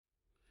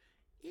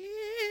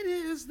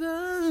It's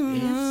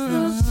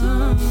the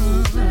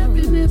Soul's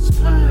Happiness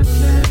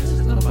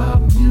Podcast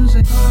about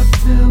music, art,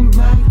 film,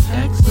 life,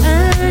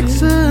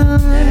 excellence.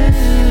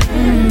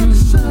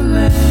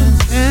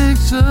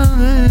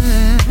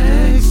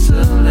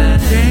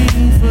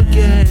 Can't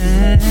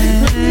forget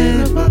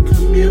about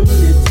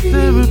community,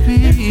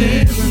 therapy,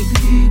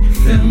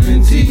 film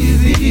and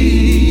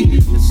TV.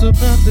 It's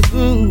about to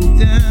go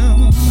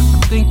down.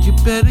 I think you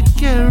better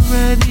get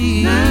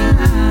ready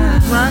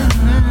right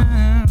now.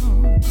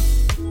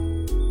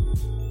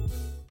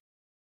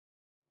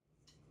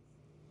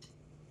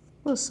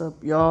 What's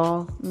up,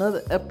 y'all?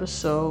 Another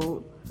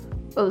episode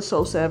of the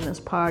Soul Savings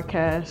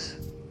Podcast.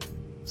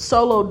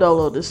 Solo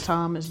dolo this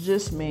time. It's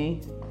just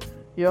me,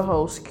 your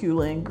host,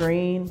 Q-Lynn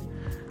Green.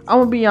 I'm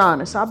going to be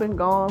honest. I've been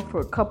gone for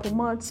a couple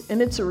months,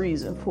 and it's a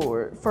reason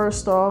for it.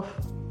 First off,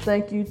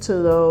 thank you to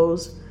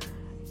those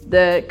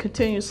that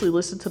continuously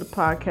listen to the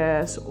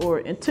podcast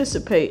or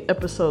anticipate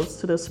episodes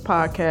to this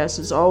podcast.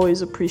 It's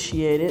always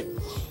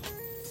appreciated.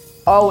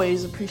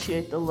 Always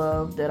appreciate the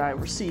love that I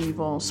receive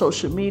on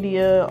social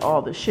media,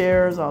 all the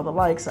shares, all the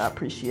likes. I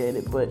appreciate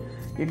it. But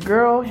your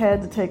girl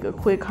had to take a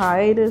quick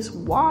hiatus.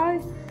 Why?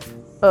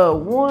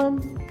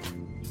 One,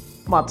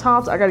 my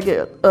tonsils. I got to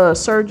get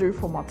surgery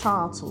for my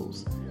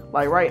tonsils.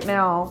 Like right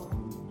now,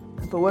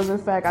 if it wasn't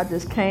the fact I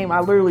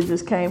literally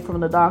just came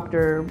from the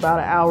doctor about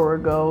an hour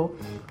ago,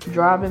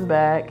 driving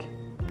back.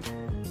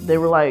 They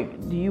were like,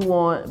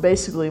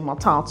 basically my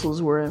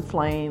tonsils were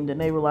inflamed, and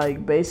they were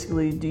like,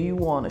 basically, do you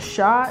want a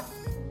shot?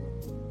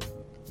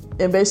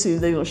 And basically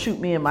they're going to shoot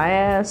me in my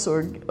ass,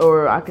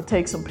 or I could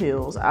take some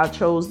pills. I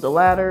chose the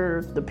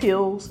latter, the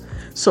pills.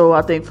 So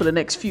I think for the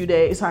next few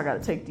days, I got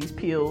to take these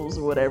pills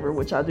or whatever,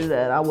 which I do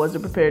that. I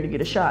wasn't prepared to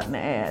get a shot in the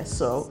ass.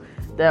 So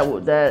that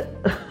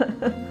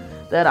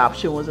that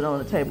option wasn't on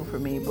the table for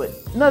me. But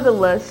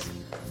nonetheless,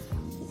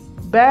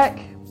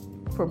 back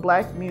for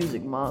Black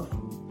Music Month.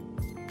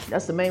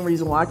 That's the main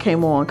reason why I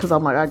came on, because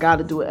I'm like, I got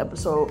to do an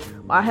episode.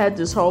 I had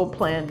this whole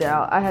thing planned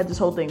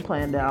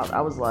out. I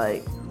was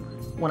like,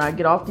 when I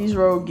get off these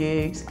road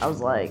gigs, I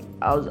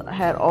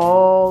had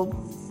all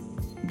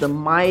the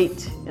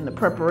might and the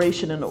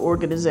preparation and the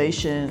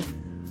organization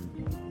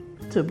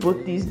to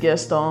book these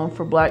guests on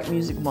for Black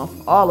Music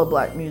Month, all of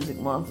Black Music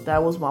Month.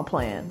 That was my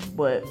plan,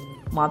 but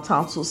my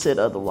tonsils said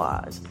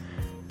otherwise,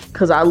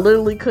 because I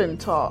literally couldn't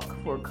talk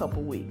for a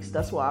couple weeks.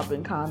 That's why I've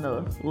been kind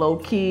of low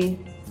key.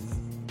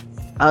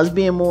 I was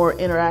being more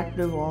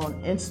interactive on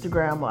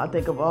Instagram, I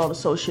think, of all the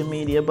social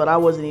media, but I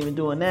wasn't even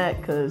doing that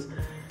because,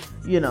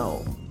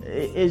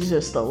 it's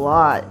just a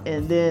lot.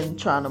 And then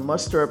trying to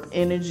muster up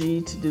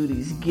energy to do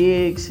these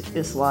gigs,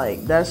 it's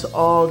like that's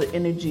all the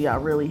energy I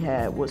really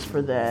had was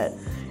for that.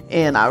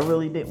 And I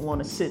really didn't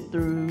want to sit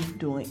through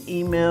doing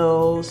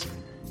emails.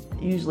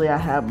 Usually I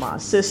have my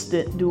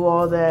assistant do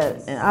all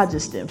that, and I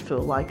just didn't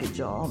feel like it,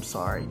 y'all. I'm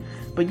sorry.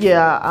 But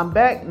yeah, I'm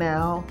back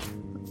now.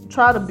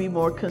 Try to be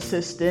more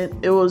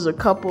consistent. It was a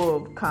couple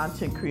of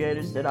content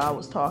creators that I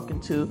was talking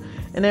to,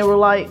 and they were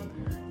like,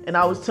 and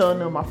I was telling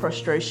them my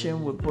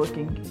frustration with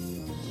booking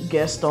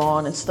guests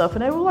on and stuff,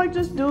 and they were like,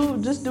 just do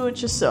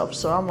it yourself.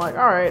 So I'm like,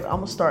 all right, I'm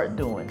gonna start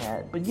doing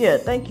that. But yeah,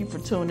 thank you for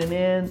tuning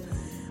in.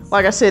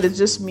 Like I said, it's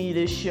just me,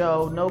 this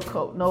show, no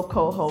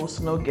co-host,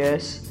 no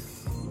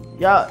guests.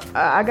 Y'all,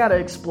 I gotta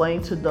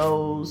explain to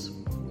those,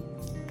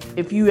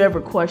 if you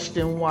ever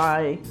question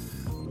why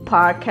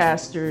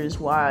podcasters,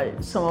 why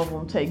some of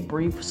them take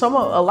brief, a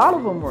lot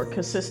of them were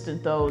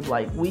consistent though,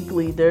 like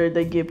weekly.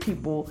 They give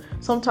people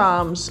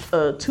sometimes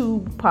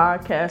 2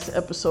 podcast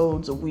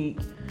episodes a week,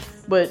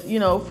 but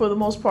for the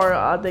most part,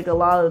 I think a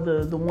lot of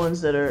the ones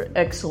that are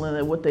excellent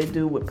at what they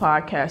do with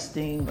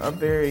podcasting are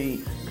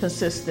very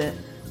consistent.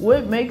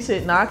 What makes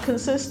it not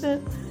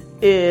consistent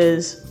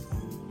is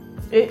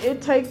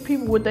it takes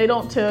people, what they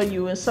don't tell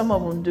you, and some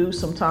of them do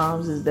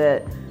sometimes, is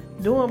that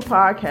doing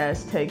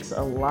podcasts takes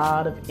a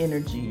lot of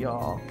energy,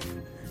 y'all.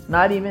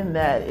 Not even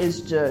that. It's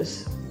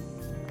just,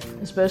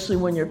 especially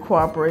when you're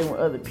cooperating with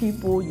other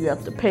people, you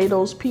have to pay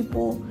those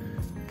people.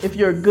 If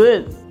you're a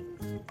good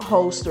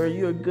host or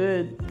you're a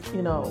good,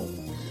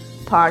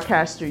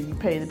 podcaster, you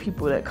pay the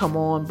people that come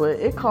on, but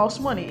it costs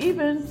money.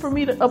 Even for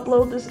me to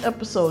upload this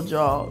episode,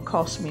 y'all, it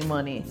costs me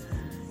money.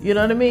 You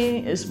know what I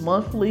mean? It's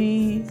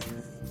monthly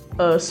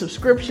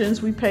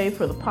subscriptions we pay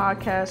for the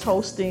podcast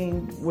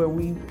hosting, where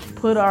we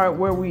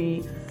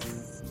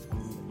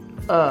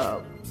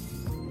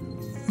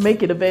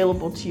make it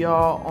available to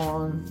y'all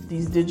on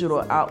these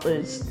digital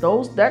outlets.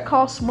 That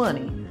costs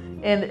money.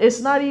 And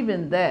it's not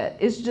even that.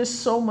 It's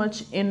just so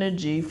much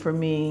energy for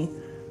me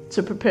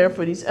to prepare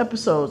for these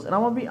episodes. And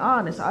I'm gonna be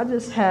honest, I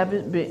just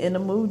haven't been in the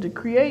mood to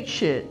create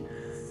shit.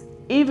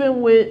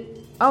 Even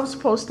I'm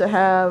supposed to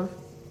have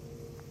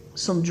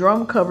some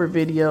drum cover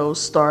videos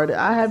started.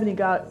 I haven't even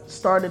got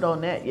started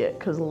on that yet,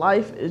 because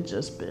life has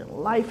just been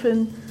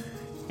lifing,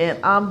 and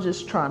I'm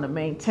just trying to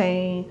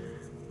maintain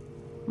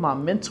my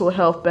mental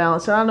health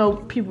balance. And I know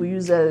people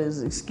use that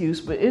as an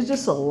excuse, but it's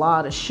just a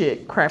lot of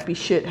crappy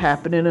shit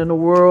happening in the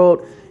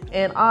world.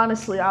 And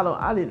honestly,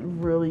 I didn't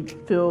really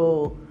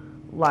feel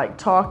like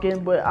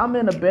talking, but I'm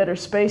in a better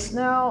space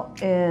now,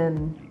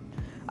 and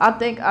I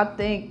think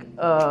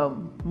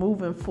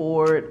moving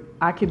forward,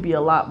 I can be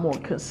a lot more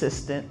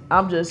consistent.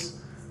 I'm just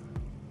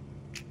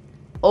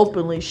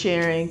openly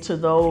sharing to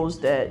those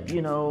that,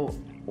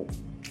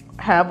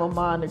 have a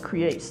mind to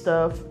create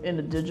stuff in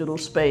the digital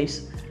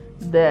space,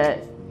 that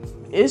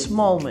it's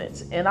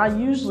moments. And I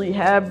usually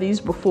have these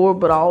before,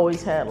 but I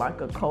always had like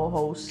a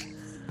co-host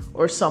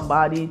or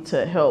somebody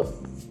to help,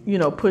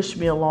 push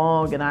me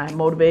along, and I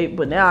motivate.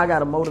 But now I got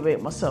to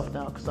motivate myself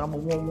now because I'm a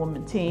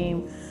one-woman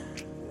team.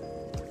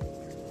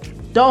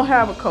 Don't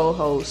have a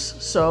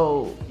co-host,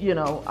 so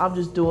I'm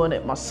just doing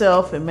it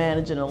myself and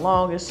managing it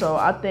along. And so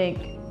I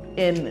think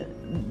in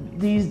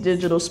these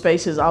digital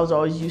spaces, I was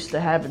always used to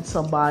having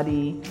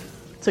somebody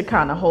to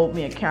kind of hold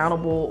me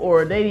accountable,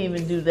 or they didn't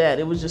even do that.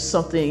 It was just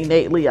something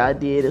innately I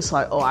did. It's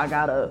like, I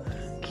gotta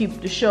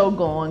keep the show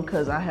going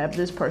because I have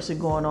this person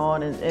going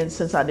on, and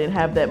since I didn't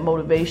have that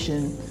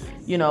motivation,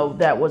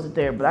 that wasn't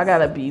there. But I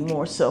gotta be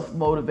more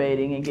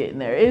self-motivating and getting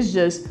there. It's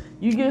just,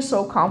 you get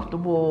so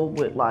comfortable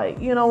with like,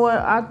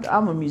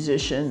 I'm a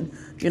musician,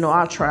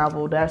 I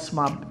travel, that's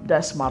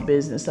my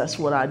business, that's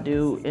what I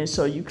do. And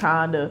so you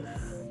kind of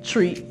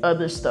treat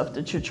other stuff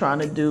that you're trying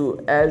to do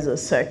as a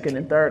second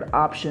and third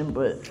option.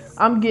 But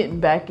I'm getting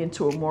back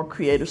into a more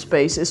creative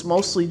space. It's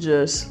mostly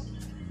just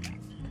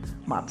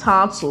my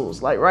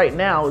tonsils. Like right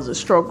now is a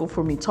struggle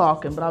for me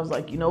talking, but I was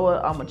like, you know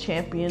what, I'm a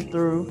champion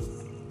through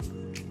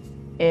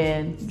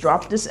and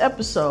drop this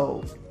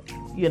episode,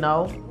 and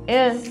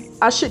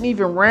I shouldn't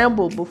even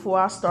ramble before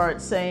I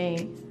start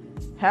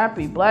saying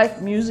happy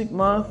Black Music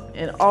Month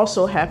and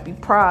also happy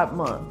Pride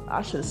Month.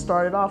 I should have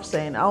started off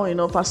saying, I don't even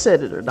know if I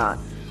said it or not.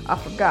 I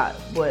forgot,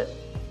 but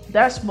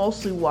that's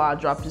mostly why I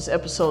dropped this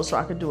episode, so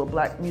I could do a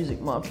Black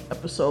Music Month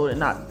episode and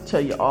not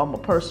tell you all my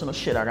personal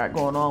shit I got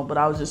going on. But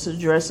I was just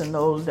addressing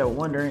those that were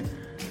wondering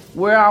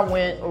where I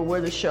went, or where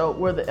the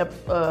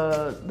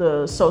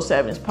Soul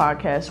Savage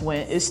podcast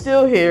went. It's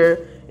still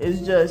here.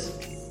 It's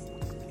just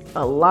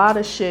a lot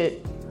of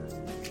shit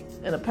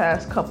in the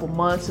past couple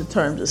months in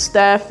terms of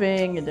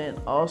staffing, and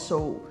then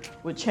also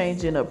with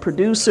changing of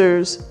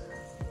producers.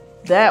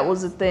 That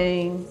was a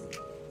thing.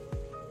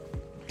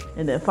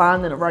 And then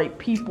finding the right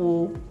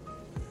people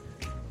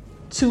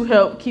to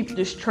help keep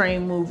this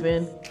train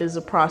moving is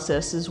a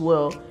process as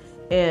well.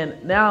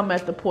 And now I'm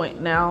at the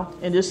point now,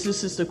 and this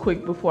is the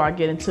quick before I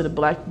get into the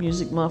Black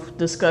Music Month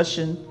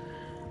discussion.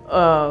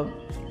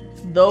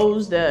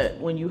 Those that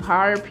when you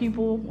hire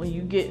people, when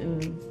you get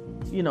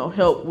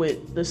help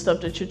with the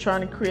stuff that you're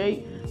trying to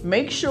create,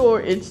 make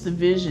sure it's the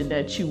vision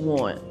that you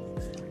want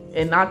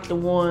and not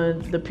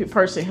the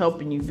person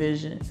helping you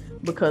vision.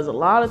 Because a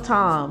lot of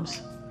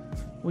times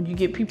when you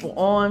get people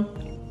on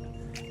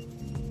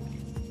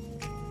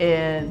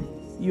and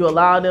you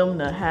allow them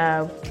to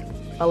have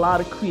a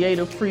lot of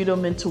creative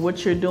freedom into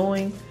what you're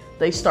doing,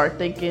 they start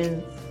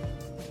thinking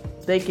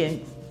they can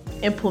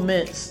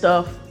implement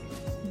stuff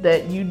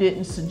that you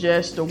didn't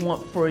suggest or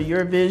want for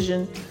your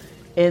vision.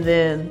 And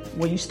then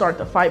when you start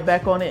to fight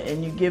back on it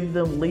and you give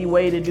them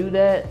leeway to do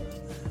that,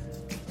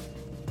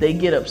 they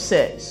get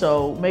upset.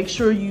 So make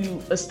sure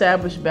you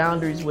establish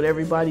boundaries with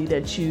everybody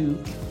that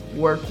you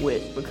work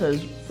with,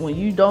 because when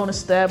you don't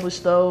establish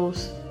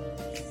those,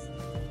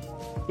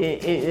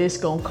 it's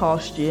gonna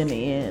cost you in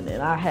the end.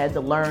 And I had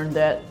to learn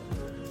that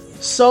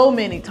so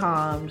many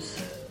times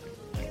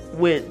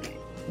with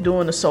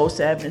doing the Soul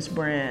Savage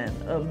brand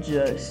of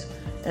just.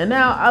 And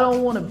now I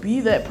don't want to be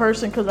that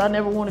person because I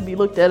never want to be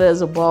looked at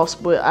as a boss,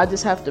 but I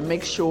just have to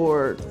make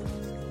sure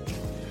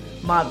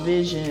my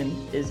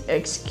vision is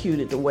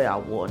executed the way I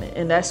want it.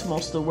 And that's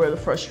mostly where the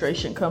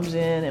frustration comes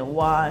in and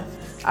why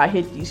I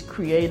hit these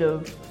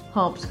creative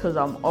humps, because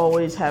I'm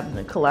always having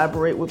to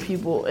collaborate with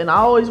people. And I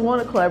always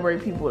want to collaborate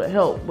with people to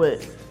help,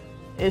 but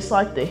it's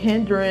like the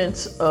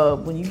hindrance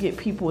of when you get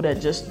people that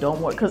just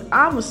don't want, because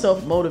I'm a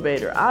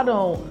self-motivator. I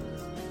don't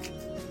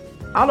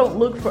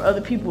look for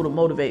other people to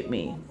motivate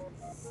me.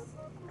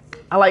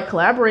 I like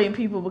collaborating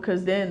people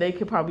because then they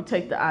could probably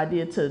take the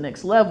idea to the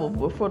next level.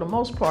 But for the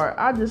most part,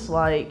 I just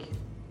like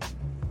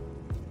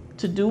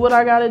to do what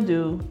I gotta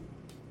do,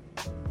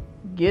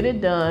 get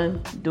it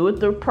done, do it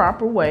the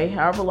proper way,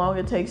 however long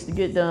it takes to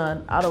get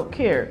done. I don't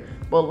care.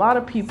 But a lot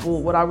of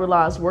people, what I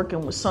realized working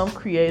with some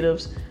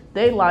creatives,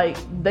 they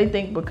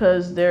think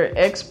because they're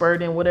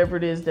expert in whatever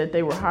it is that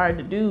they were hired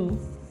to do,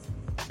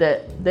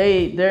 that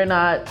they're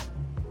not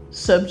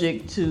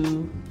subject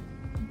to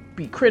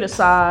be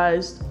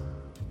criticized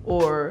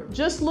or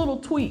just little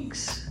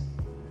tweaks.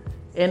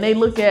 And they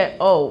look at,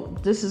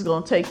 this is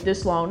going to take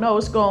this long. No,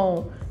 it's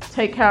going to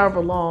take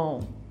however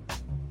long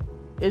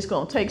it's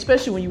going to take,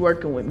 especially when you're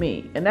working with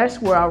me. And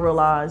that's where I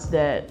realized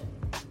that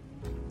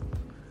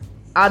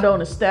I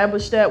don't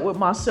establish that with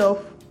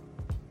myself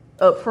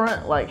up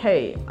front. Like,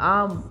 hey,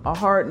 I'm a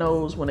hard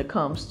nose when it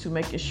comes to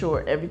making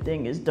sure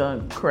everything is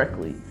done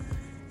correctly.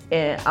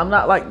 And I'm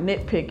not like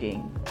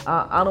nitpicking.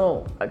 I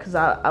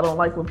don't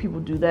like when people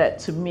do that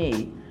to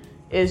me.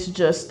 It's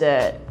just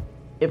that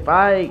if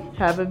I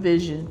have a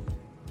vision,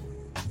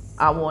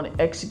 I want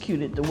to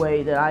execute it the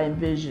way that I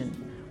envision.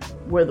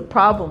 where the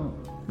problem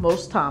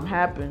most time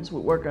happens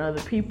with working with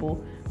other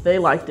people, they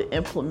like to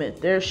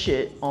implement their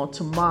shit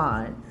onto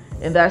mine.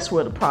 And that's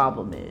where the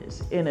problem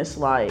is. And it's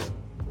like,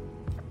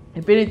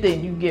 if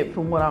anything you get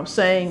from what I'm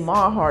saying,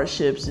 my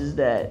hardships is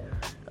that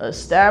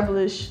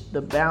establish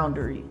the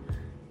boundary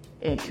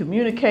and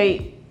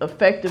communicate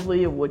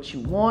effectively of what you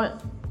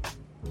want.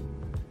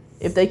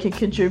 If they can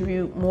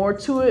contribute more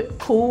to it,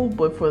 cool.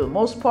 But for the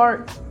most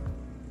part,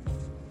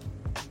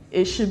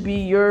 it should be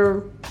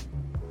your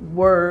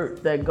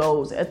word that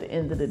goes at the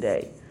end of the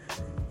day.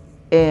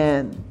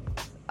 And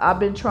I've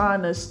been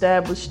trying to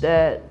establish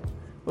that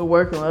with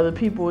working with other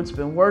people. It's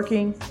been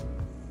working.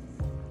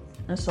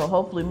 And so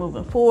hopefully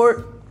moving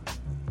forward,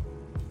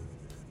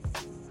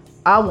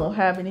 I won't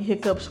have any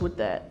hiccups with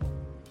that.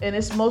 And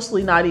it's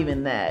mostly not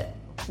even that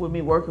with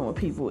me working with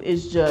people.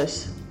 It's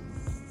just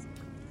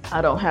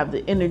I don't have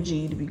the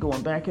energy to be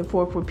going back and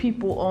forth with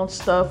people on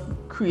stuff,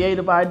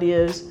 creative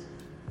ideas.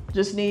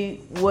 Just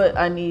need what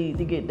I need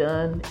to get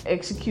done,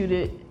 execute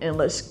it, and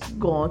let's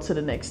go on to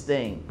the next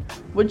thing.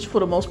 Which for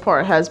the most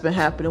part has been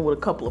happening with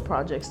a couple of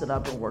projects that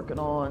I've been working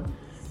on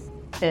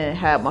and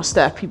had my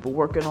staff people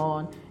working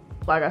on.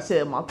 Like I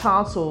said, my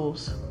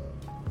tonsils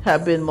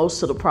have been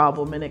most of the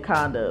problem, and it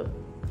kind of,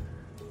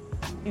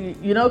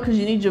 you know, because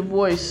you need your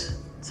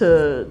voice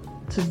to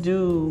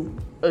do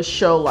a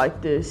show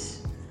like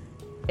this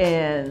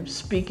and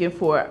speaking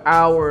for an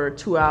hour or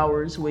 2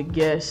 hours with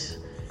guests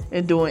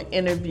and doing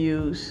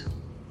interviews.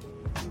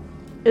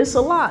 It's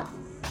a lot.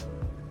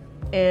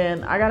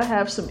 And I gotta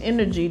have some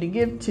energy to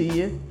give to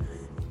you.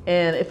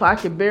 And if I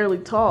can barely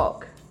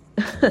talk,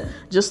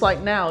 just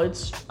like now,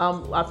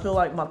 I feel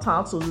like my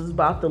tonsils is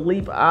about to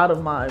leap out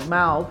of my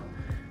mouth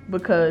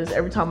because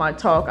every time I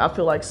talk, I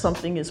feel like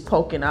something is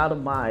poking out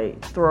of my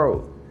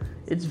throat.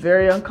 It's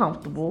very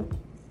uncomfortable.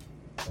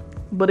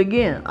 But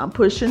again, I'm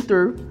pushing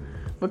through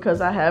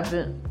because I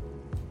haven't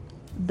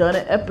done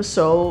an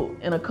episode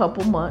in a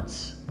couple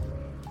months.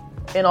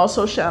 And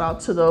also shout out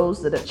to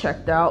those that have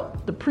checked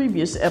out the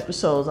previous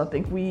episodes. I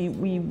think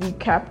we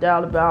capped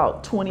out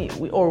about 20,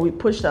 we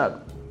pushed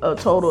out a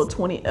total of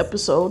 20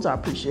 episodes. I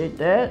appreciate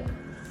that.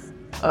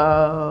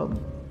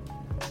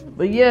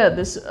 But yeah,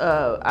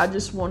 I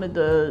just wanted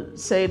to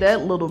say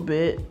that little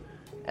bit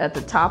at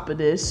the top of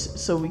this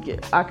so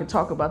I can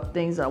talk about the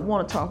things I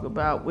want to talk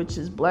about, which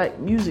is Black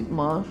Music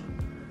Month.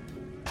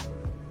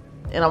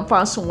 And I'm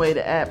finding some way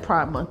to add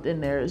Pride Month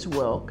in there as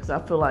well, because I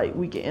feel like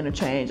we can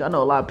interchange. I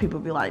know a lot of people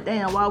be like,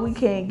 damn, why we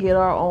can't get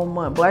our own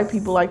month? Black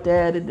people like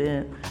that, and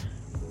then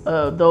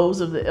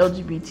those of the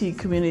LGBT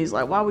communities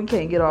like, why we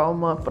can't get our own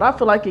month? But I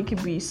feel like it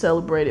can be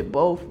celebrated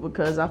both,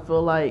 because I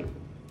feel like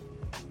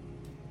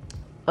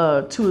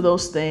two of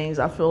those things,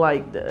 I feel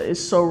like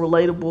it's so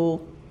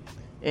relatable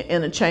and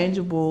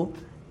interchangeable,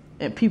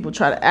 and people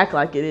try to act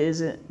like it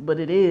isn't, but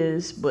it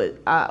is. But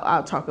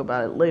I'll talk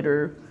about it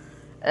later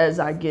as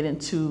I get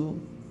into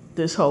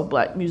this whole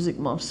Black Music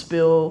Month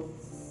spill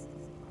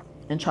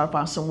and try to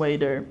find some way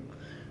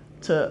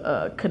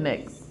to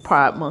connect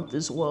Pride Month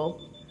as well.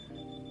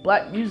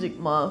 Black Music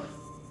Month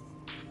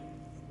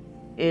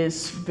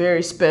is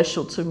very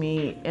special to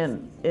me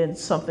and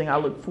something I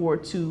look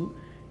forward to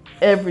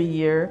every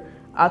year.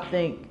 I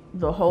think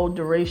the whole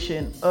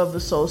duration of the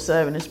Soul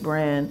Savage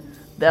brand,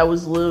 that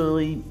was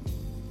literally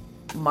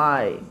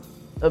my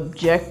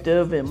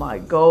objective and my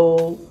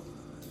goal.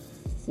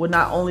 We're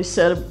not only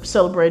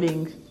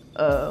celebrating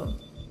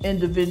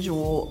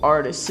individual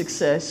artist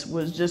success,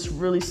 was just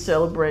really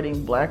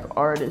celebrating Black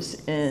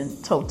artists in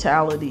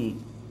totality.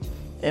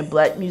 And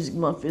Black Music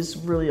Month is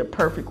really a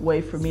perfect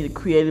way for me to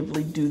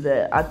creatively do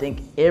that. I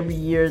think every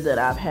year that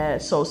I've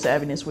had Soul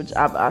Savageness, which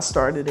I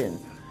started in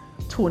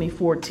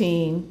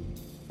 2014,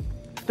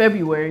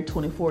 February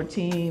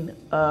 2014,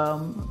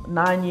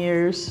 9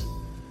 years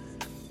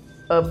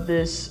of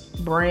this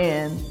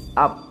brand,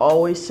 I've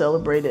always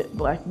celebrated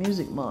Black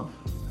Music Month.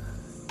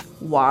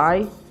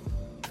 Why?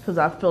 Because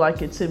I feel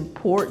like it's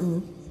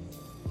important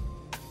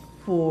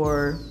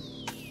for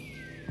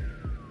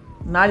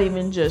not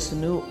even just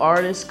new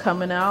artists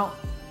coming out,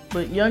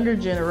 but younger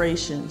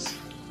generations.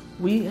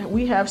 We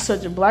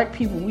have Black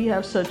people, we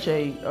have such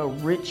a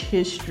rich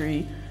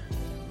history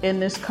in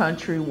this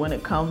country when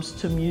it comes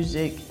to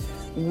music.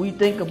 We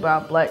think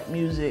about Black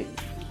music,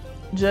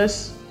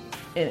 just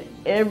in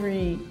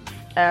every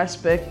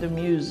aspect of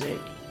music,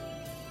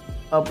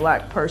 a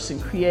Black person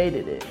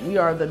created it. We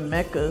are the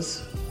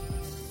meccas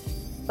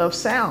of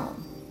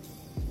sound.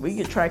 We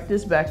can track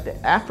this back to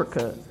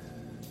Africa,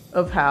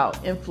 of how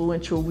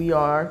influential we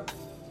are,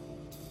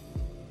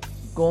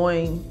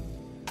 going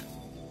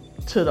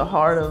to the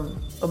heart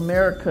of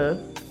America,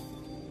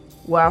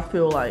 where I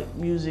feel like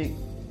music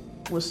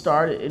was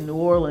started in New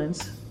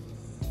Orleans.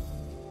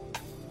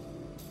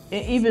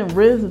 And even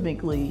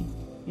rhythmically,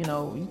 you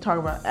know, you talk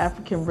about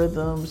African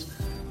rhythms,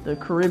 the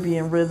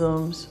Caribbean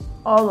rhythms,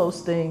 all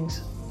those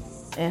things,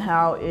 and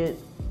how it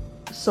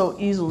so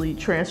easily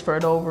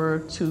transferred over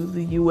to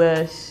the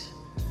US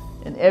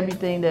and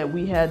everything that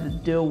we had to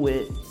deal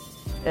with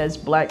as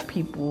Black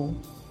people,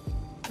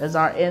 as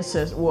our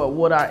ancestors,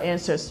 what our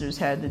ancestors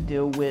had to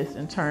deal with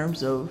in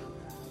terms of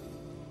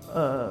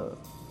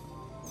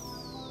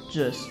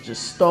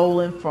just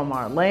stolen from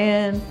our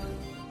land,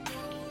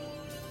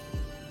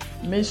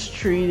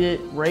 mistreated,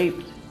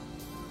 raped,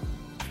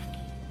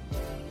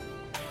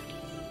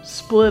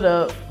 split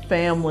up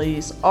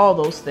families, all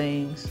those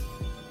things.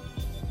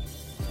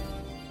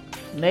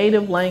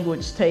 Native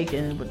language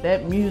taken, but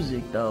that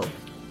music though,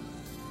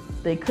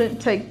 they couldn't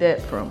take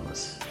that from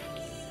us.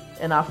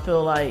 And I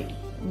feel like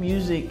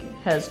music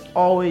has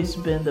always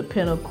been the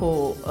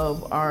pinnacle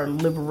of our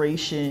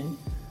liberation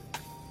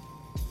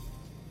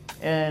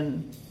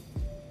and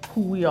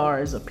who we are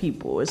as a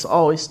people. It's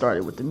always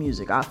started with the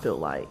music, I feel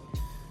like,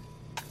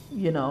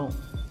 you know.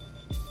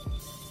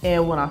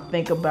 And when I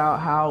think about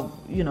how,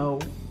 you know,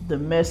 the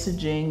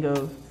messaging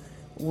of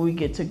when we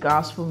get to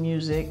gospel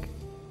music,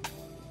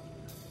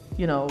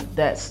 you know,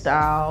 that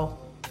style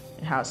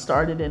and how it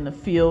started in the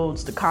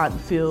fields, the cotton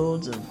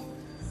fields, and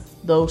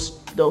those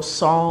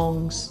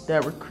songs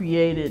that were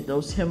created,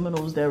 those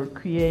hymnals that were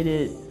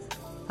created,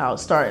 how it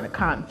started in the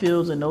cotton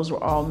fields, and those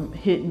were all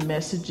hidden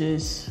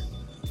messages.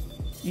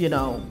 You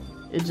know,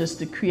 it's just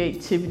the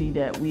creativity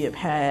that we have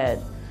had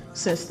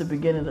since the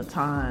beginning of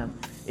time.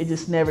 It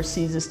just never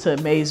ceases to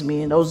amaze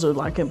me, and those are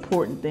like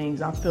important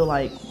things I feel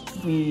like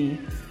we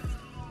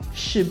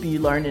should be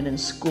learning in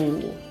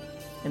school.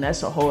 And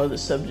that's a whole other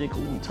subject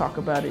when we talk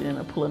about it in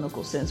a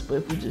political sense. But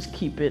if we just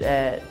keep it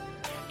at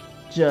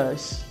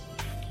just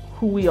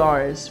who we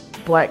are as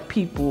Black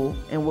people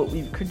and what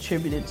we've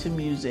contributed to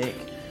music.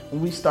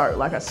 When we start,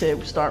 like I said,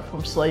 we start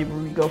from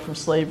slavery, we go from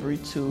slavery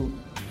to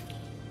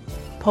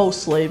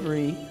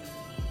post-slavery,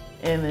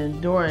 and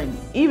then during,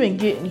 even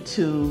getting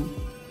to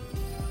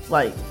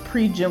like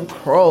pre-Jim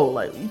Crow,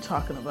 like you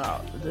talking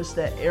about just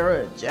that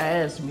era of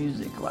jazz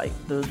music, like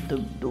the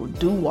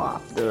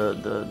doo-wop,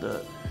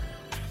 the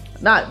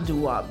not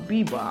doo-wop,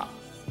 bebop,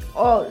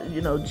 all,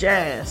 you know,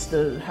 jazz,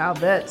 how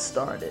that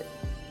started.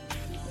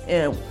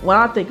 And when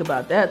I think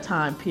about that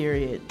time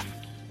period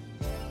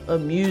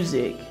of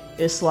music,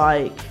 it's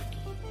like,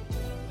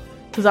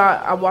 because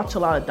I watch a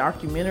lot of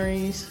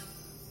documentaries,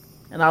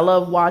 and I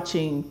love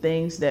watching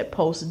things that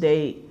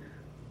post-date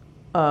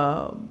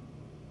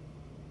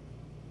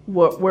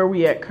where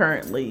we at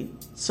currently,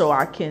 so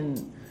I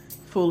can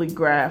fully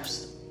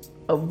grasp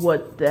of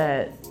what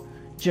that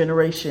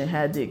generation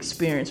had to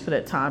experience for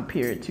that time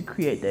period to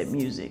create that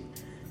music.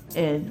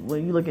 And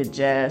when you look at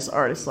jazz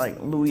artists like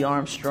Louis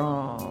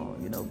Armstrong,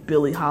 you know,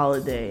 Billie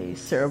Holiday,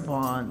 Sarah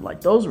Vaughan,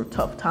 like those were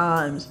tough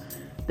times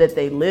that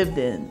they lived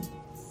in.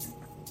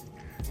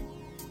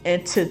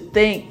 And to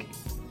think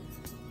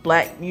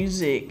Black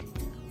music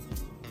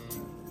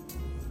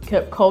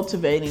kept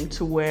cultivating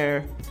to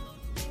where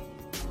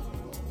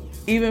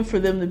even for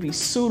them to be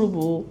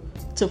suitable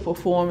to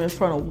perform in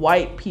front of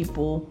white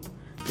people,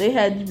 they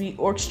had to be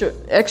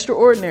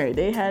extraordinary.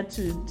 They had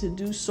to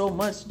do so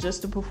much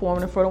just to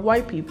perform in front of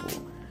white people.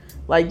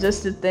 Like,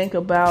 just to think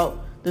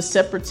about the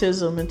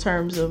separatism in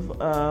terms of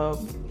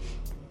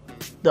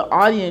the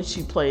audience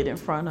you played in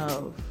front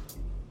of.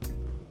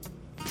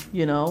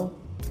 You know,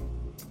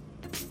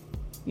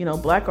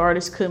 Black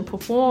artists couldn't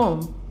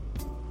perform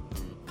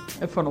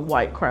in front of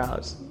white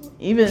crowds.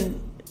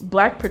 Even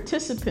Black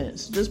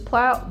participants, just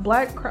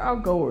Black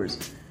crowd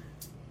goers,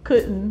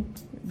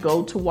 couldn't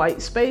go to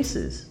white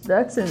spaces.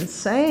 That's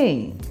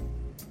insane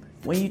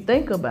when you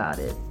think about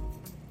it.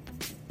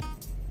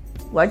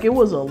 Like, it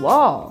was a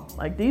law.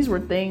 Like, these were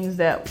things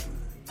that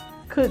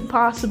couldn't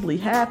possibly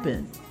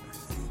happen.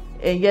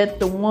 And yet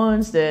the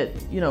ones that,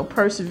 you know,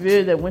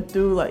 persevered, that went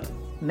through, like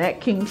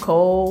Nat King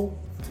Cole,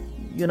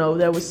 you know,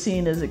 that was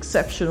seen as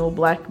exceptional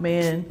Black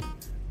man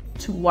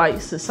to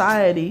white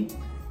society,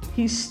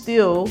 he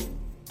still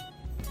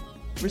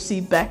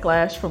received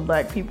backlash from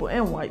Black people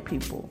and white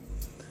people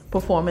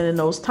performing in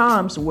those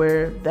times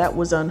where that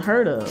was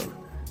unheard of.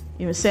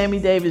 Even Sammy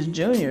Davis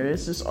Jr.,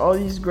 it's just all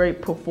these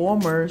great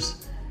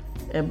performers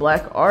and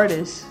Black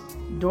artists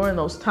during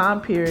those time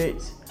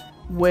periods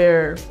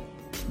where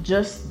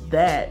just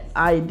that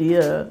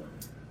idea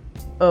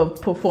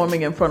of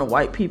performing in front of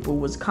white people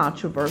was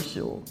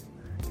controversial.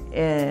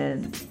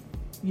 And,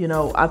 you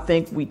know, I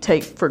think we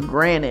take for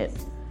granted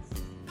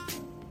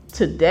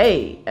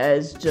today,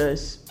 as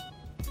just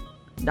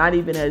not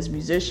even as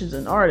musicians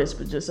and artists,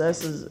 but just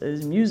us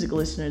as music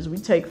listeners, we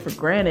take for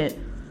granted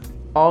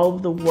all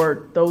of the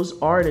work those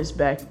artists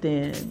back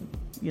then,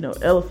 you know,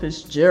 Ella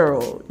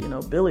Fitzgerald, you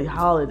know, Billie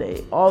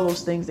Holiday, all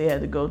those things they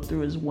had to go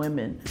through as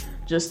women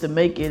just to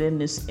make it in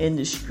this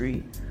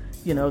industry.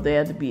 You know, they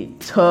had to be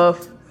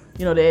tough,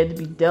 you know, they had to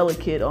be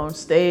delicate on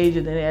stage,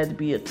 and then they had to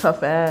be a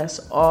tough ass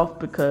off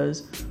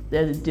because they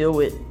had to deal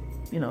with,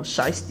 you know,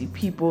 shiesty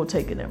people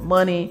taking their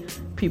money,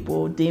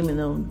 people deeming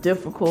them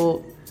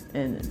difficult,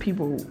 and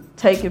people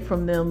take it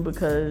from them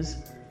because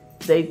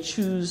they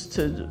choose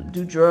to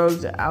do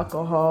drugs or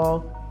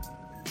alcohol,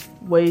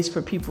 ways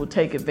for people to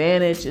take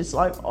advantage. It's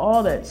like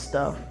all that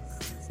stuff,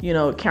 you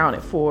know,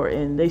 accounted for,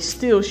 and they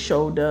still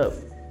showed up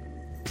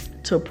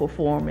to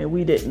perform, and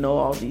we didn't know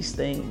all these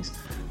things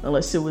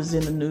unless it was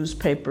in the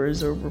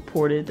newspapers or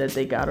reported that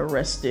they got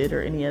arrested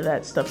or any of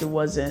that stuff. It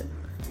wasn't,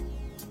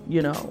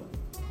 you know,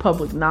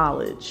 public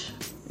knowledge.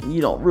 You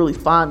don't really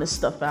find this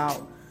stuff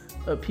out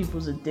of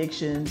people's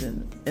addictions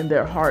and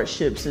their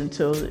hardships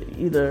until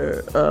either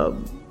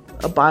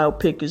a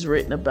biopic is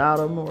written about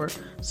them, or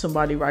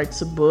somebody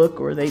writes a book,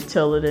 or they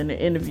tell it in an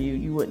interview.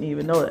 You wouldn't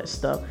even know that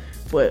stuff.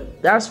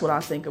 But that's what I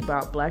think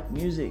about black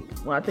music.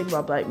 When I think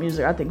about black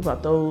music, I think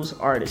about those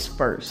artists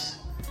first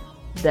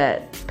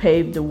that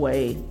paved the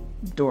way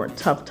during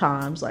tough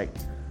times. Like,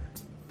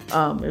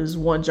 there was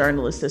one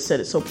journalist that said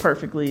it so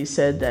perfectly. He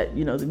said that,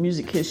 the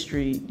music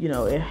history, you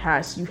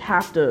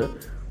have to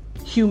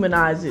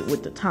humanize it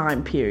with the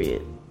time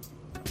period.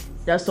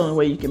 That's the only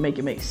way you can make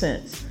it make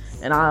sense.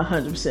 And I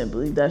 100%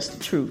 believe that's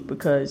the truth,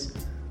 because,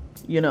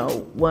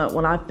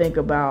 when I think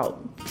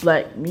about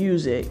black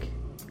music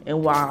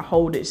and why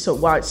it's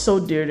so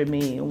dear to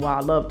me and why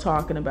I love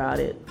talking about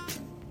it,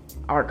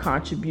 our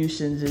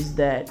contributions, is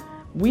that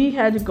we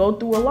had to go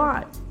through a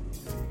lot.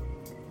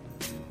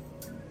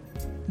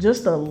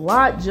 Just a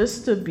lot,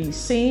 just to be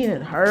seen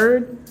and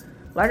heard.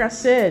 Like I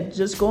said,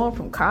 just going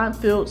from cotton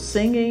fields,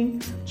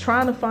 singing,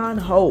 trying to find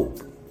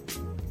hope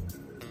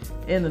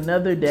in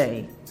another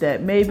day,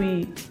 that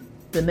maybe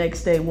the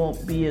next day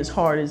won't be as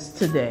hard as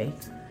today.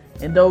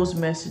 And those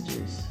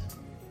messages,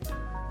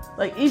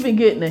 like even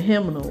getting the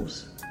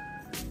hymnals,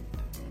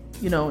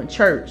 in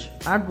church.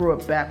 I grew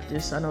up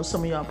Baptist. I know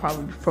some of y'all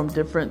probably from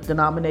different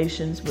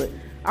denominations, but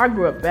I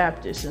grew up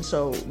Baptist. And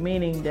so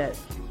meaning that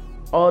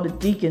all the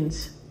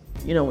deacons,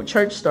 when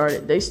church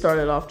started, they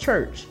started off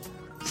church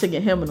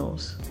singing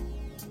hymnals.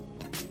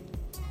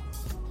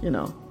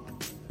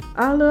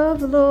 I love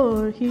the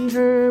Lord, he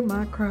heard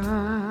my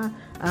cry.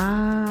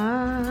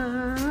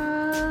 I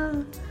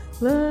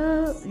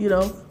love,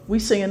 we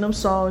singing them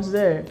songs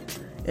there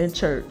in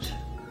church.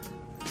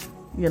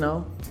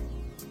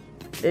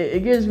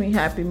 It gives me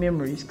happy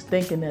memories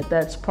thinking that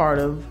that's part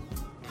of,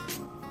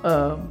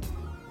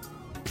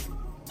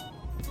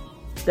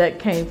 that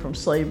came from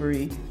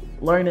slavery.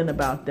 Learning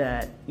about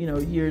that,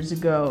 years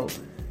ago,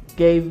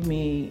 gave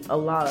me a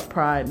lot of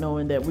pride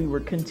knowing that we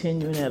were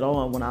continuing it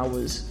on when I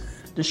was,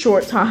 the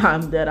short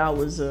time that I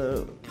was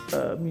a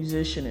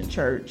musician in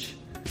church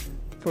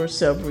for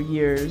several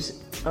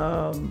years,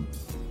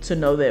 to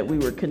know that we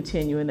were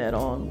continuing that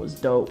on was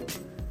dope.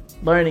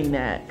 Learning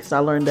that, because I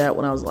learned that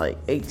when I was like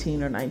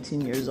 18 or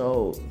 19 years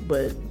old.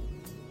 But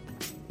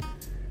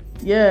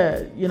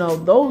yeah,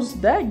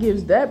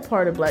 that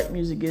part of black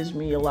music gives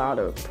me a lot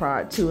of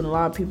pride too. And a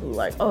lot of people are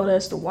like, oh,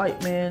 that's the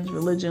white man's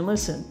religion.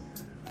 Listen,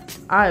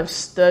 I have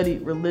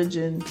studied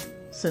religion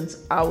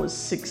since I was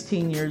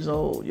 16 years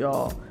old,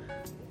 y'all.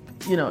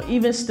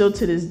 Even still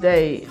to this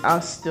day, I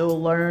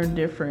still learn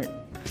different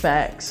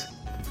facts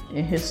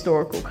and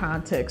historical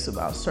context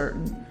about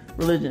certain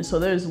religions. So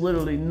there's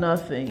literally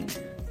nothing,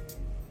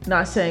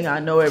 not saying I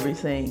know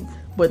everything,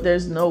 but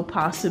there's no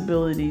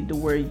possibility to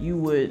where you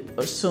would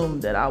assume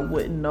that I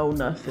wouldn't know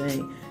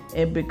nothing.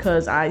 And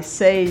because I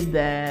say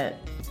that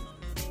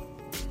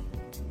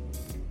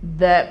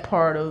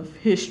part of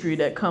history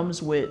that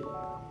comes with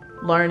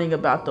learning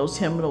about those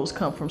hymnals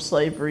come from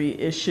slavery,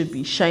 it should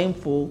be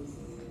shameful.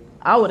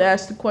 I would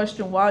ask the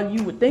question why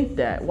you would think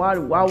that. Why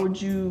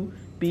would you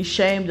be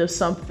ashamed of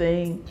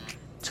something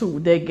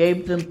that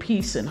gave them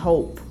peace and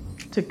hope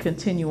to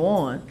continue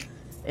on,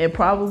 and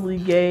probably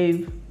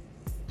gave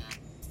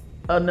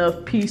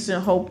enough peace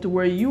and hope to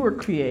where you were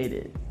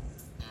created,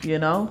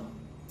 Because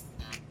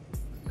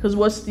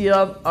what's the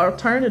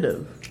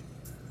alternative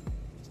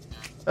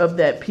of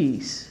that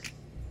peace?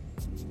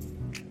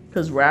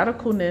 Because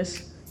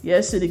radicalness,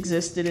 yes, it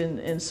existed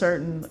in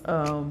certain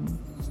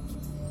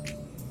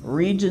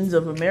regions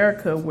of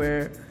America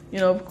where,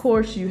 of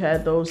course you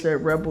had those that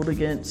rebelled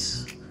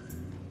against,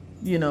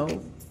 the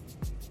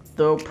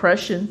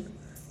oppression.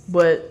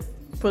 But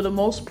for the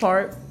most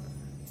part,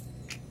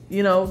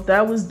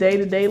 that was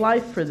day-to-day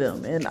life for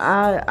them. And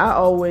I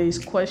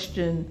always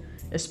question,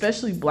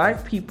 especially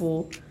black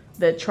people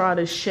that try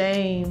to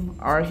shame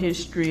our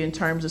history in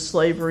terms of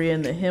slavery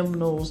and the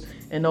hymnals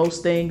and those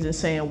things, and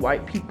saying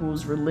white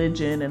people's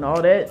religion and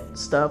all that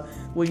stuff,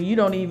 when you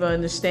don't even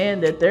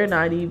understand that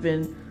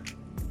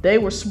they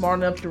were smart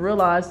enough to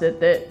realize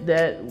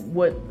that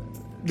what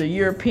the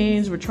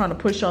Europeans were trying to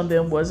push on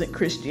them wasn't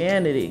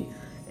Christianity.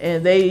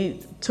 And they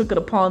took it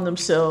upon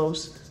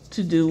themselves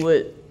to do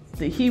what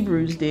the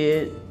Hebrews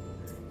did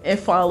and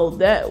followed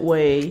that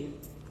way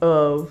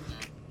of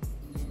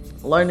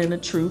learning the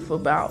truth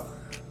about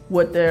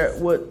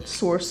what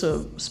source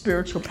of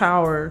spiritual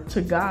power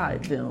to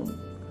guide them.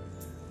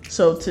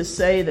 So to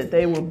say that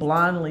they were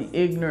blindly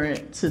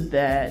ignorant to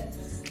that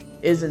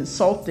is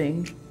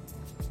insulting,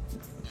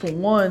 for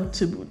one,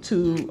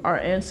 to our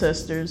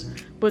ancestors,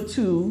 but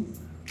to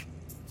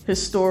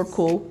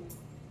historical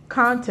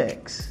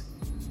context.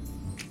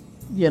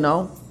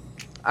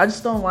 I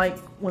just don't like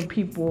when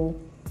people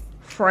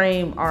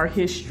frame our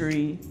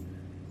history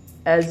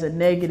as a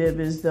negative,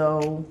 as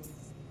though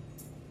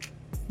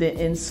the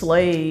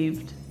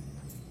enslaved,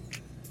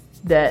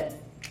 that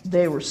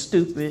they were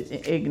stupid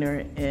and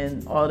ignorant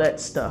and all that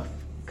stuff,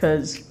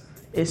 because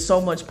it's so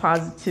much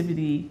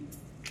positivity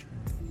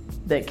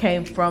that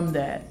came from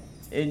that.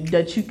 and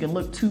that you can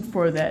look to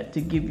for that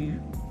to give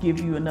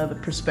you another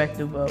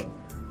perspective of,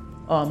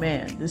 oh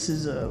man, this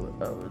is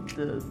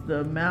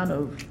the amount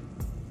of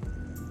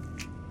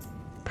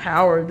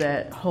power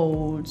that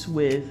holds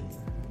with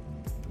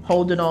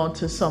holding on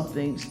to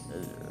something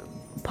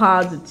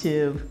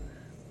positive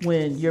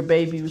when your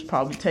baby was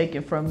probably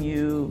taken from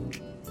you,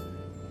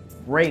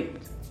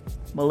 raped,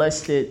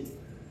 molested,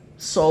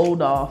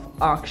 sold off,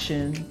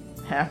 auctioned,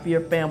 half of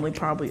your family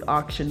probably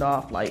auctioned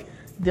off, like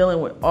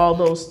dealing with all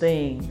those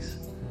things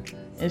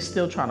and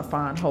still trying to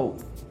find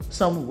hope.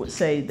 Some would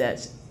say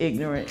that's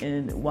ignorant,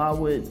 and why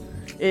would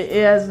it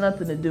has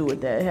nothing to do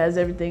with that. It has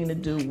everything to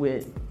do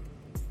with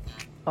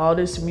all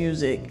this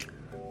music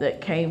that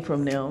came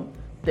from them.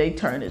 They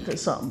turned it to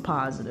something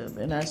positive,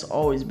 and that's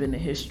always been the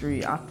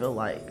history, I feel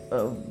like,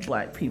 of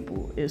black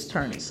people, is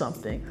turning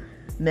something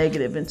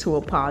negative into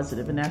a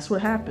positive. And that's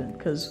what happened,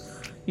 because,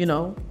 you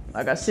know,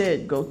 like I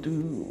said, go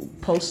through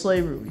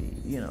post-slavery,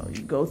 you know,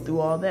 you go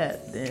through all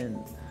that, and,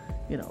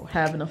 you know,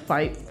 having a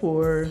fight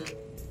for,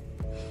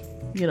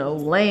 you know,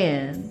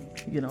 land,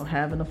 you know,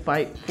 having a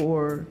fight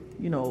for,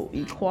 you know,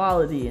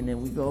 equality, and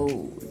then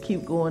we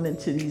keep going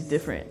into these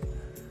different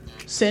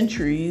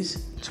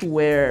centuries to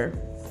where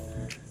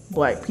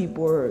black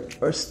people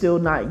are still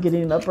not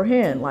getting an upper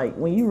hand. Like,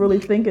 when you really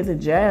think of the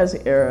jazz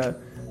era,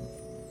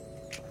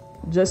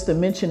 just to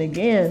mention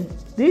again,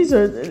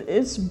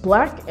 it's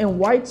black and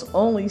whites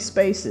only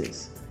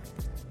spaces.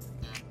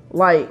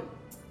 Like,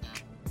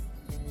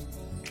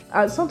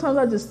 sometimes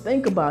I just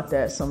think about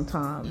that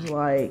sometimes.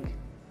 Like,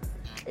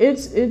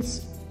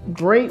 it's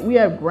great. We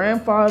have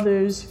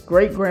grandfathers,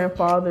 great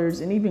grandfathers,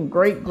 and even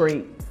great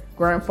great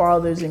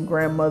grandfathers and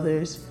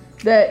grandmothers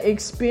that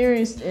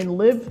experienced and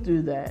lived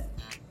through that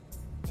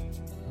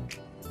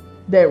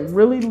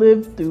really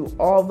lived through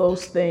all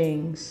those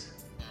things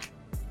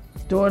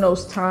during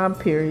those time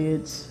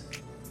periods.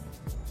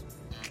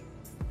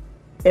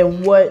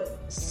 And what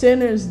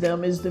centers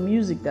them is the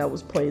music that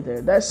was played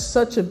there. That's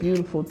such a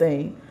beautiful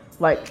thing.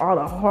 Like, all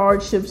the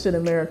hardships in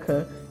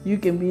America, you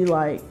can be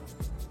like,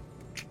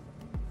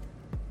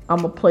 I'm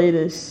gonna play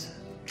this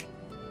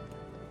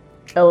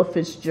Ella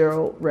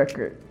Fitzgerald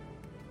record,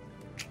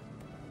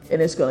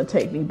 and it's going to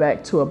take me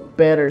back to a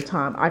better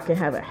time. I can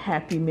have a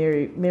happy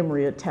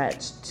memory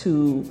attached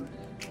to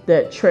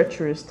that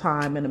treacherous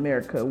time in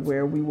America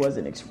where we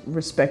wasn't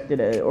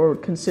respected or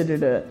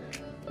considered a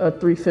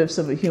 3/5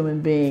 of a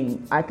human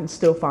being. I can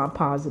still find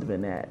positive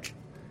in that.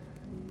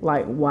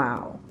 Like,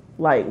 wow.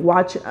 Like,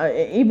 watch,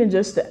 even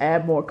just to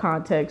add more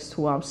context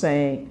to what I'm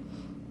saying,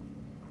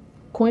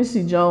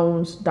 Quincy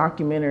Jones'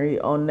 documentary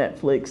on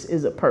Netflix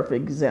is a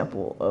perfect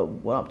example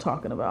of what I'm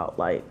talking about.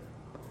 Like,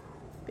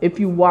 if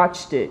you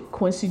watched it,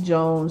 Quincy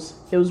Jones,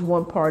 it was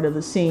one part of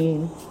the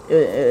scene,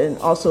 and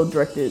also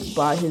directed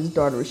by his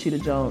daughter,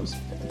 Rashida Jones.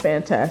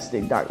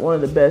 Fantastic one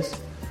of the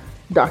best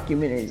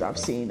documentaries I've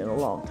seen in a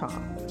long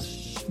time.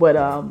 But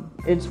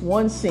it's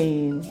one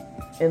scene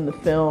in the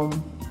film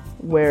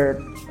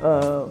where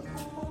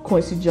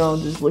Quincy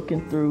Jones is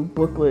looking through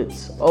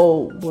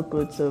old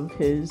booklets of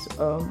his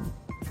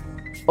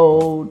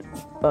old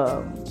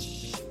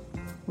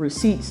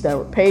receipts that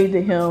were paid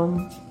to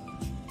him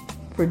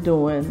for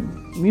doing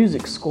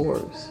music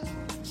scores.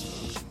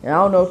 And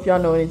I don't know if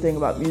y'all know anything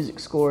about music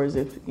scores.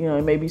 If, you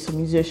know, maybe some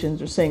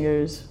musicians or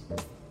singers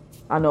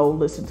I know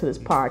listen to this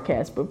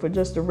podcast, but for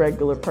just a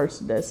regular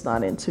person that's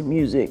not into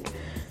music,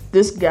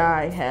 this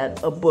guy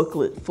had a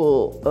booklet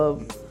full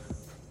of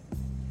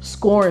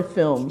scoring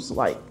films,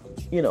 like,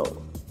 you know,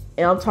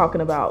 and I'm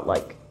talking about,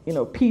 like, you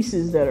know,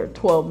 pieces that are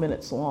 12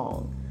 minutes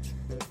long.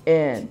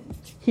 And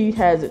he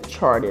has it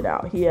charted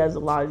out. He has a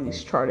lot of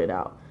these charted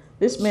out.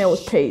 This man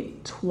was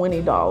paid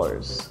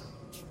 $20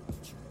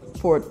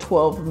 for a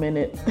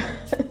 12-minute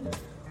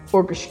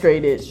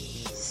orchestrated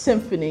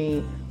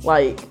symphony,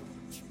 like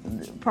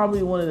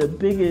probably one of the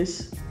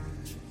biggest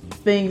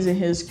things in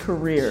his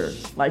career.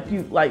 Like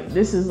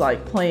this is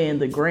like playing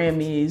the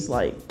Grammys.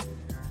 Like,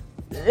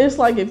 it's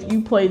like if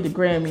you played the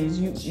Grammys,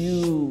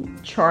 you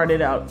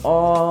charted out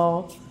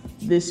all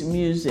this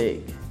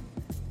music.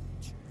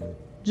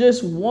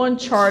 Just one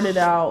charted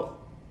out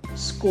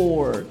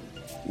score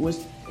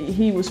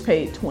he was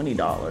paid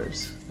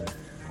 $20.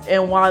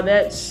 And why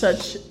that's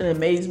such an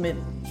amazement,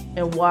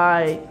 and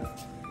why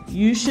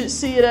you should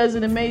see it as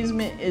an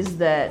amazement, is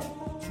that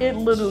it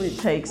literally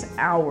takes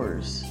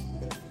hours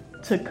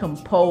to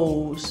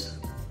compose.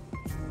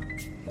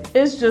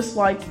 It's just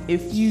like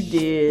if you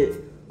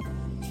did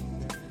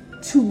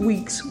 2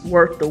 weeks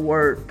worth of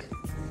work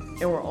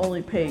and were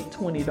only paid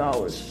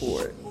 $20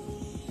 for it.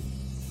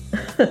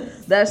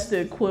 That's the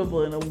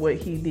equivalent of what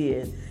he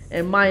did.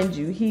 And mind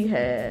you, he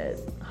had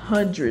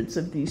hundreds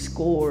of these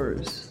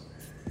scores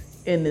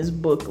in this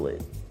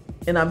booklet.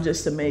 And I'm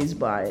just amazed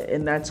by it.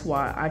 And that's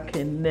why I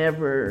can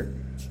never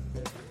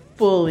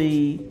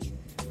fully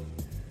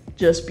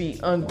just be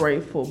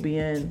ungrateful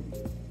being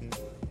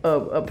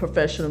a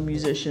professional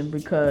musician,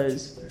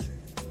 because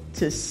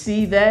to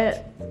see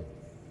that,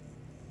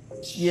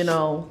 you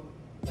know,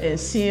 and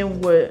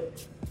seeing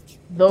what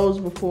those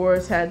before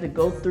us had to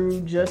go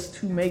through just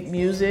to make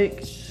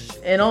music,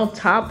 And on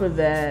top of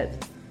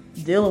that,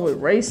 dealing with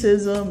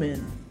racism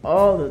and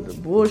all of the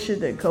bullshit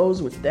that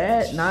goes with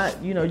that.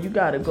 Not, you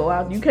got to go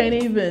out. You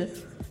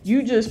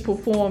just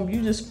perform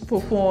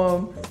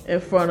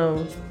in front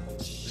of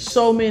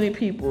so many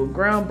people,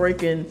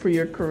 groundbreaking for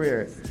your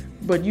career.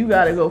 But you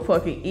got to go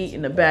fucking eat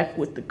in the back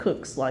with the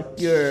cooks like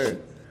you're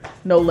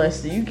no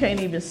less than. You can't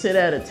even sit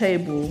at a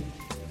table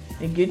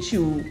and get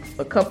you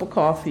a cup of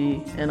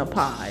coffee and a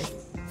pie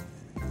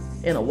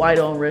in a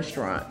white-owned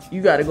restaurant.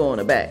 You got to go in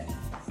the back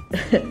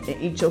and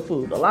eat your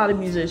food. A lot of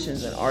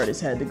musicians and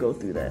artists had to go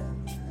through that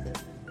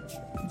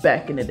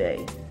back in the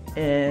day.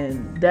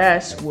 And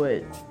that's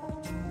what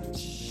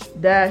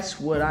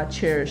I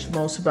cherish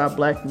most about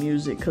black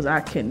music, because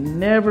I can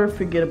never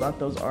forget about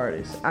those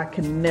artists. I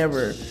can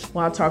never,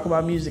 when I talk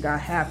about music, I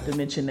have to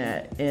mention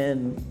that.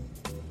 And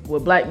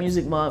with Black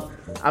Music Month,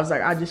 I was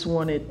like, I just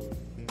wanted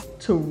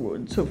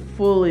to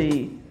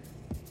fully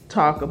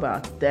talk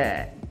about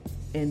that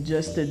and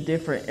just the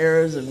different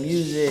eras of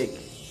music,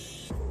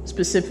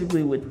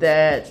 specifically with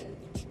that,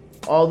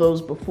 all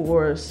those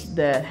before us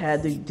that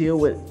had to deal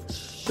with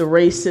the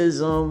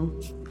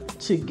racism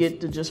to get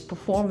to just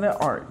perform their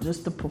art,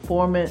 just to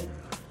perform it,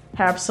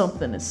 have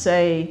something to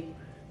say,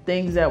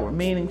 things that were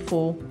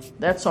meaningful.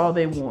 That's all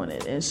they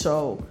wanted. And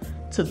so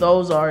to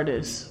those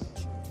artists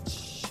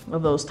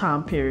of those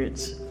time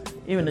periods,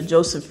 even the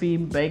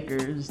Josephine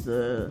Bakers,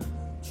 the,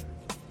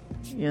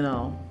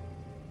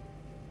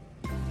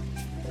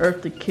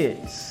 Eartha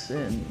Kitts,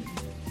 and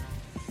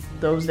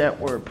those that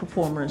were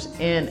performers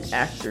and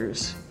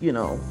actors,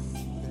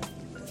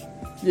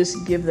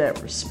 just give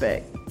that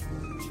respect.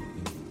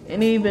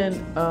 And even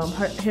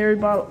Harry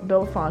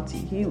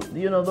Belafonte,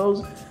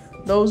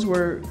 those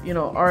were,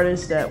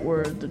 artists that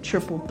were the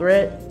triple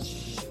threat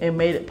and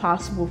made it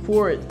possible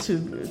for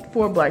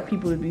black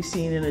people to be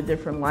seen in a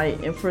different light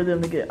and for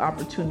them to get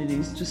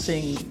opportunities to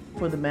sing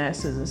for the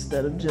masses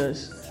instead of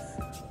just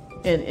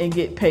and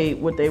get paid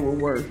what they were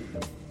worth.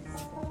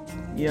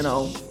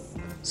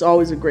 It's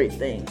always a great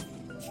thing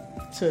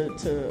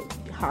to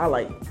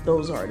highlight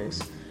those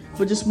artists.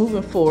 But just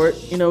moving forward,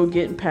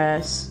 getting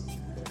past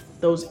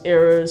those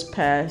eras,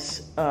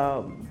 past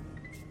the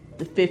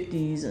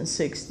 50s and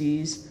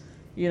 60s,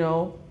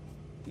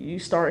 you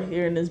start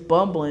hearing this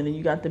bumbling, and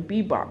you got the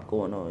bebop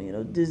going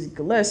on, Dizzy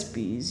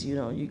Gillespie's,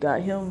 you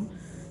got him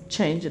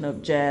changing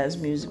up jazz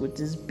music with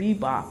this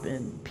bebop,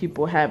 and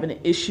people having an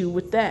issue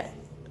with that.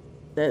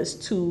 That's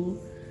too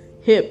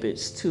hip,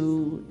 it's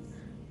too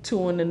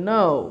in the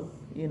know.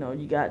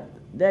 You got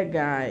that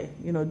guy,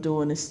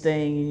 doing this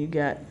thing, and you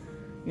got,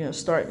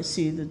 starting to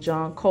see the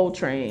John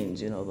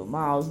Coltrane's, the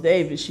Miles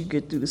Davis. You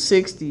get through the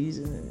 60s,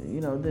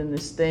 and, then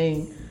this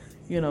thing,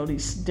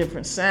 these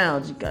different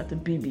sounds. You got the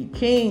B.B.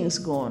 Kings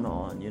going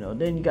on,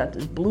 then you got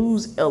this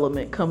blues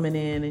element coming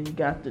in, and you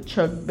got the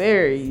Chuck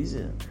Berrys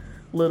and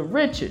Little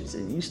Richards,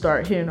 and you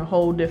start hearing a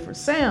whole different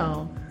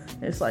sound.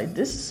 It's like,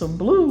 this is some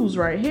blues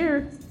right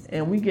here,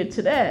 and we get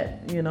to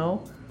that,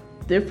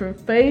 different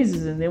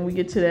phases, and then we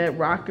get to that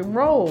rock and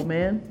roll,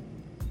 man.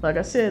 Like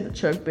I said, the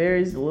Chuck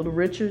Berrys, the Little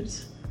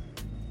Richards,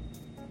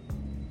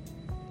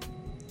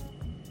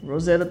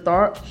 Rosetta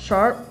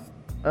Sharp,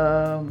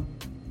 all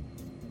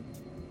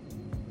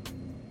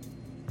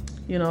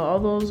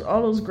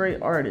those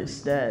great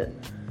artists that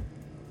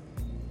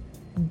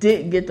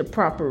didn't get the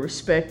proper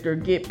respect or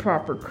get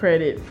proper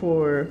credit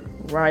for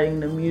writing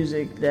the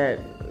music that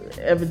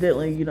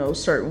evidently,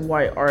 certain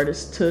white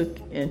artists took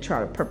and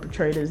try to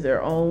perpetrate as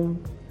their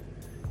own,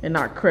 and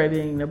not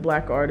crediting the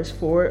black artists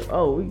for it.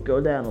 Oh, we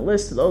go down the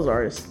list of those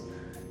artists,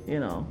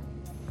 and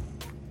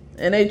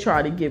they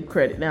try to give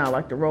credit now,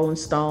 like the Rolling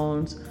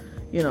Stones,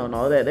 and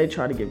all that. They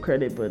try to give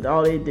credit, but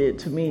all they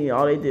did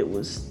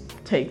was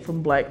take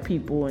from black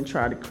people and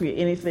try to create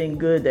anything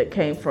good that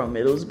came from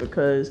it. It was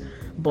because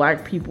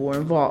black people were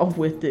involved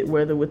with it,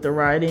 whether with the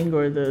writing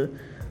or the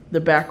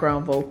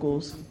background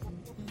vocals.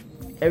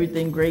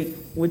 Everything great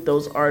with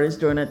those artists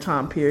during that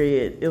time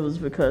period, it was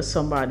because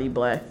somebody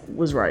black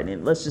was writing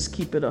it. Let's just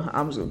keep it,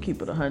 I'm just gonna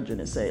keep it 100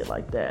 and say it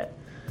like that,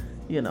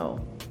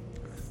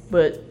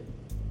 But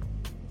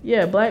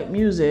yeah, black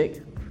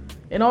music,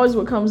 and always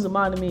what comes to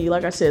mind to me,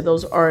 like I said,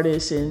 those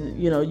artists, and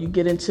you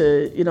get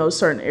into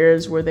certain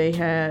areas where they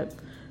had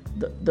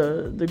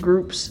the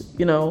groups,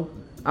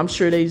 I'm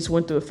sure they just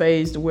went through a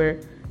phase to where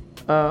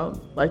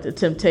like the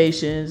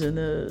Temptations and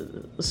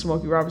the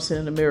Smokey Robinson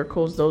and the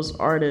Miracles, those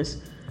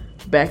artists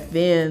back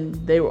then,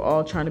 they were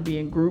all trying to be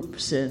in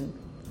groups, and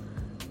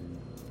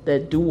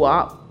that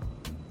doo-wop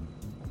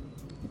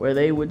where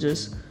they would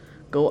just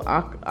go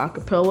a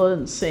cappella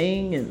and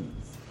sing and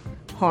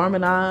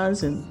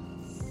harmonize, and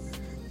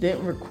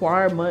didn't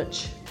require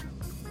much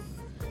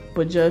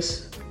but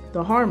just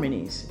the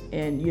harmonies.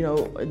 And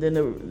then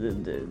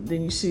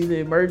you see the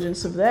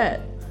emergence of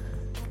that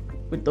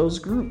with those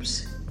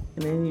groups,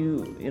 and then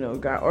you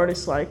got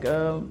artists like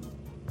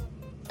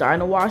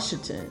Dinah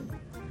Washington,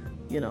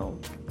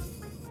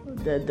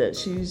 that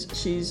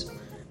she's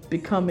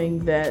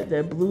becoming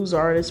that blues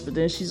artist, but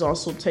then she's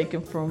also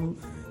taken from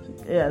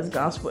it has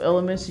gospel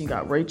elements. You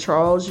got Ray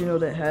Charles,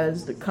 that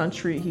has the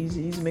country.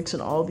 He's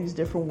mixing all these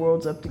different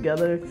worlds up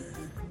together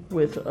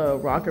with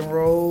rock and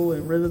roll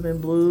and rhythm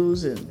and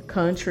blues and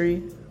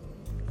country.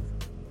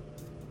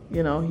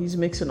 He's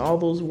mixing all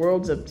those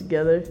worlds up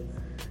together.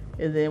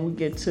 And then we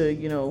get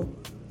to,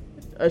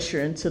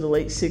 usher into the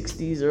late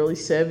 60s, early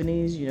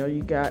 70s.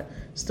 You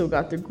still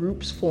got the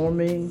groups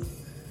forming,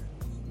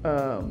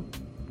 the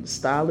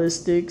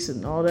Stylistics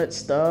and all that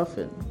stuff,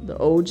 and the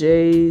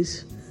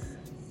OJs.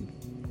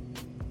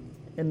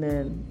 And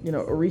then,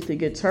 Aretha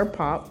gets her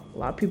pop. A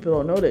lot of people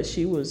don't know that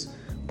she was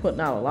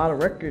putting out a lot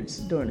of records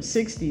during the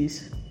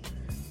 60s.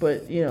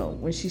 But,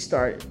 when she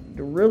started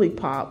to really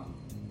pop,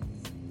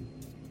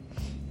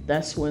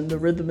 that's when the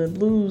rhythm and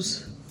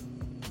blues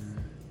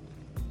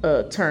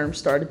term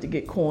started to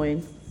get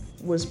coined,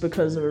 was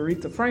because of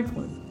Aretha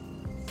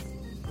Franklin.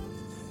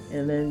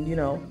 And then,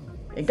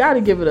 and got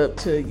to give it up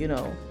to,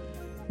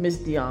 Miss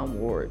Dionne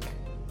Warwick.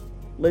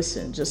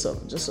 Listen, just an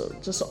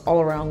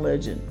all-around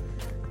legend.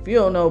 If you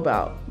don't know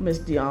about Miss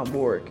Dionne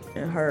Warwick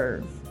and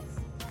her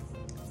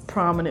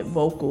prominent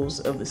vocals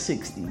of the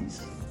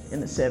 60s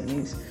and the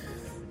 70s,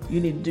 you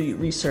need to do your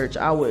research.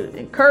 I would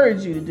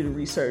encourage you to do the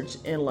research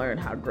and learn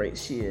how great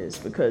she is,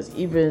 because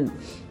even,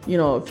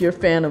 if you're a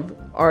fan of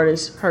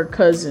artists, her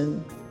cousin,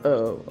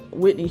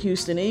 Whitney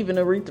Houston, even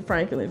Aretha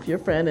Franklin, if you're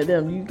a fan of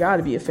them, you got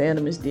to be a fan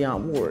of Miss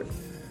Dionne Warwick,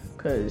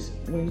 because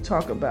when you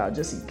talk about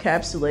just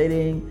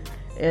encapsulating,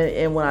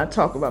 and when I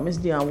talk about Miss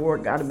Dionne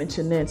Warwick, got to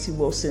mention Nancy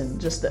Wilson,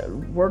 just the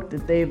work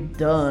that they've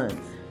done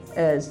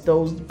as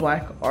those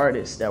black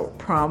artists that were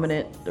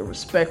prominent, the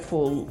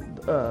respectful,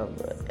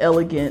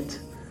 elegant,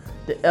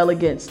 the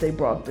elegance they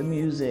brought to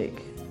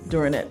music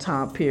during that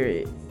time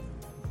period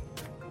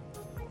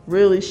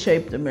really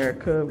shaped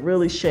America,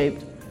 really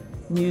shaped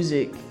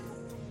music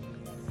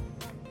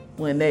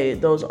when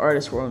those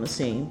artists were on the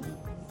scene.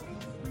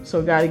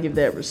 So got to give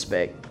that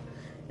respect.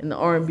 And the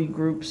R&B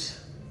groups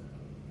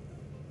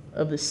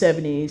of the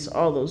 70s,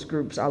 all those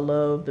groups, I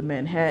love the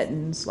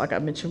Manhattans, like I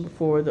mentioned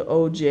before, the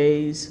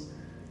OJs,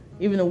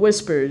 even the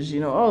Whispers,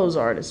 all those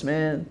artists,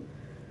 man,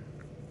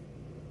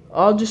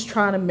 all just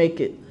trying to make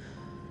it,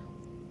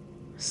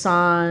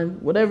 sign,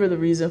 whatever the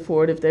reason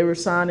for it, if they were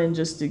signing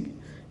just to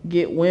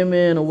get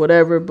women or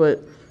whatever,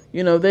 but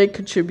they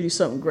contribute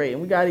something great.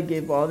 And we got to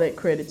give all that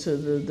credit to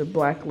the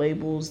black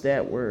labels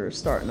that were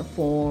starting to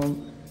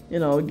form.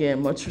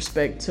 Again, much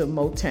respect to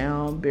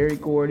Motown, Berry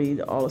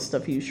Gordy, all the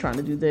stuff he was trying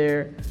to do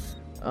there.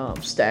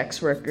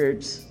 Stax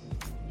Records.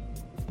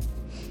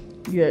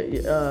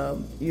 You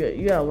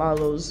got a lot of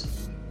those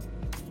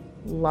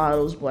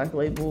black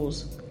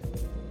labels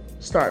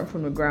starting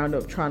from the ground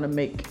up, trying to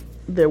make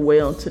their way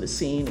onto the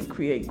scene and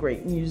create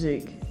great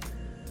music.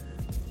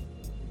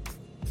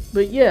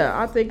 But yeah,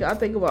 I think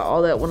about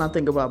all that when I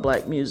think about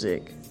black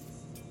music.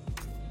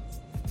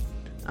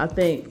 I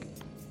think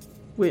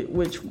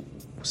with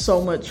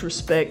so much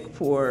respect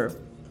for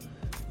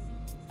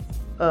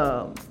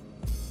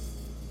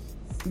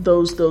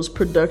those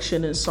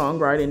production and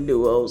songwriting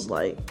duos,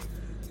 like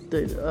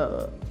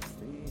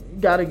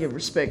gotta give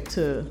respect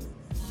to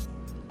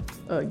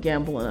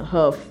Gamble and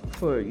Huff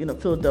for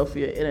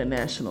Philadelphia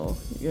International.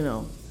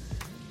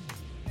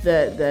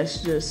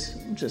 That's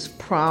just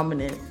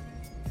prominent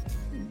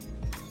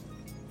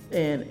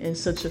and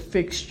such a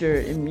fixture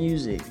in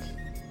music,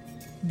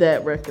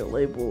 that record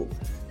label,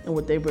 and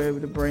what they were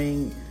able to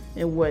bring,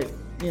 and what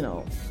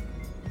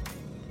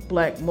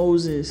Black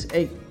Moses,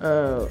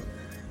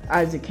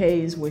 Isaac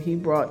Hayes, what he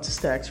brought to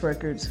Stax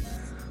Records,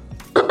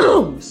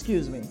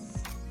 excuse me,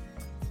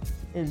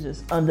 is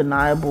just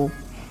undeniable.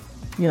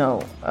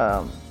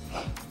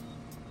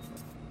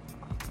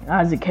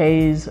 Isaac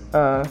Hayes'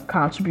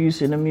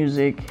 contribution to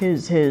music,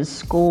 his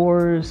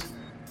scores,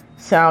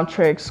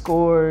 soundtrack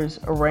scores,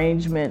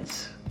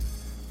 arrangements,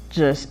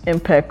 just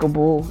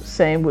impeccable.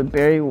 Same with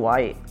Barry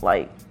White.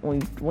 Like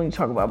when you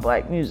talk about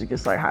black music,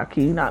 it's like, how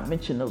can you not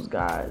mention those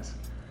guys?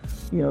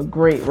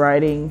 Great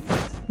writing.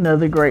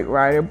 Another great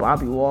writer,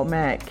 Bobby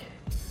Womack.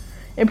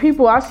 And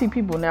I see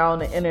people now on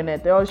the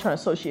internet, they're always trying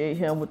to associate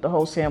him with the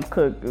whole Sam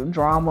Cooke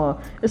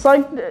drama. It's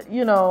like,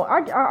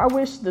 I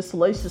wish the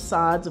salacious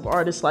sides of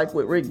artists, like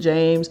with Rick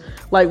James,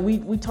 like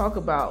we talk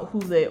about who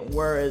they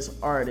were as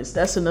artists.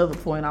 That's another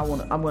point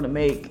I'm gonna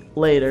make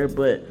later.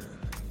 But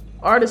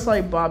artists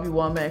like Bobby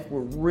Womack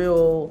were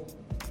real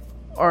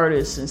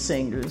artists and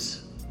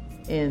singers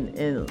and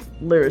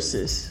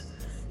lyricists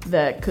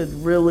that could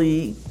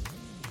really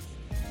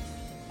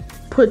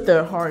put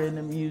their heart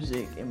into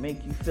music and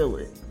make you feel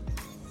it.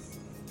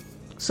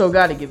 So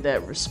got to give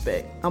that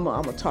respect. I'm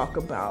gonna talk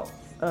about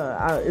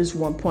is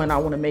one point I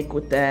want to make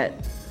with that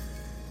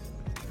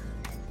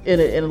in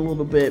a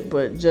little bit,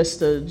 but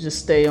just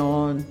stay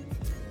on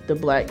the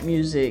black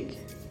music.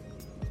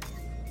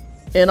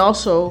 And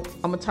also,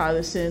 I'm gonna tie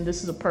this in.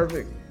 This is a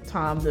perfect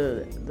time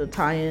to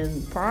tie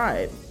in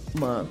Pride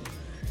Month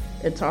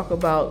and talk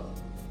about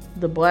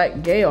the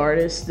black gay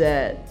artists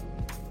that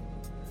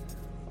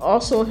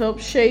also help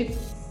shape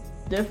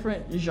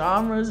different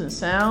genres and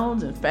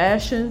sounds and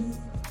fashion.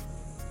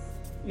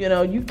 You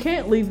know, you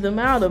can't leave them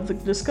out of the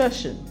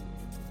discussion.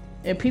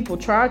 And people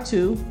try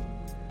to,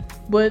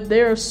 but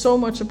they're so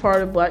much a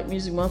part of Black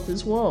Music Month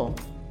as well.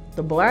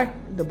 The black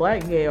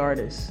gay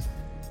artists,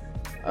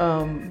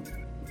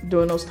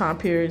 during those time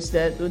periods,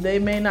 that they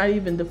may not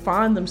even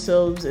define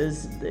themselves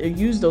as,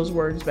 use those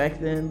words back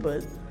then,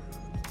 but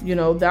you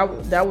know,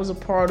 that was a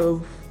part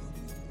of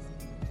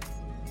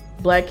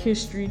Black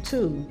history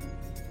too.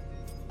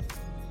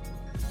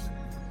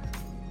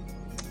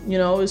 You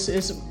know,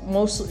 it's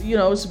mostly, you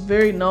know, it's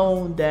very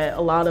known that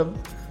a lot of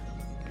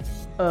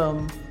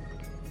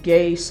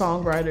gay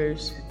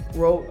songwriters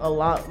wrote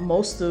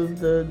most of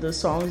the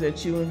songs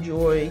that you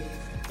enjoy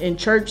in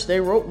church. They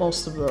wrote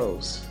most of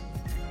those.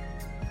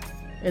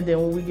 And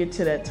then when we get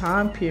to that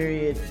time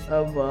period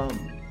of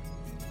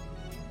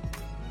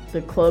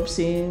the club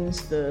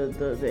scenes,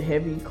 the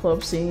heavy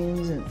club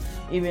scenes, and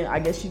even, I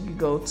guess you could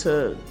go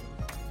to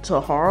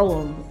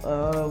Harlem,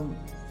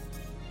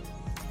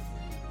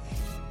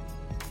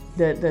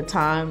 that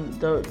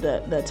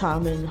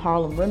time in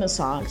Harlem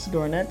Renaissance.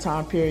 During that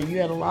time period, you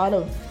had a lot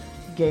of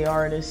gay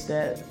artists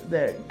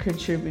that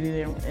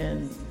contributed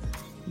and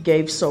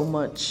gave so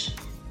much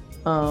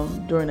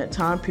during that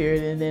time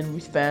period. And then we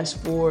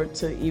fast forward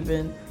to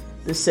even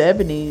the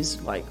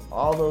 70s, like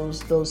all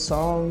those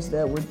songs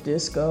that were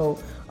disco,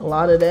 a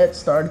lot of that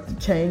started to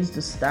change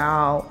the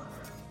style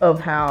of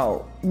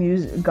how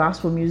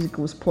gospel music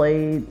was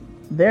played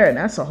there. And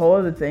that's a whole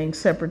other thing,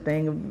 separate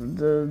thing, of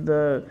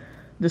the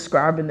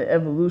describing the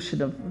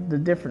evolution of the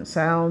different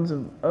sounds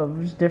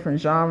of different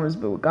genres.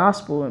 But with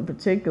gospel in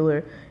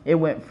particular, it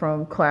went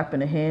from clapping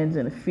the hands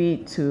and the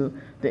feet to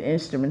the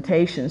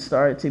instrumentation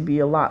started to be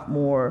a lot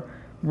more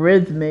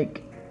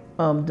rhythmic.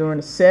 During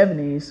the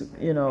 70s,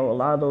 you know, a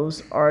lot of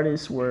those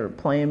artists were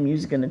playing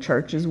music in the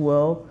church as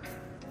well,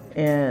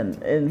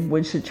 and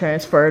which it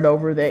transferred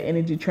over, that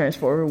energy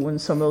transferred when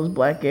some of those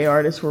Black gay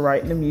artists were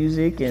writing the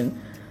music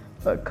and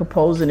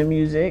composing the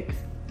music.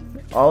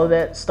 All of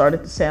that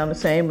started to sound the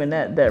same, and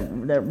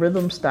that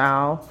rhythm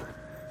style,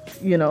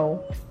 you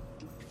know,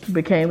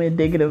 became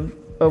indicative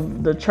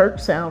of the church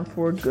sound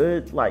for a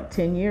good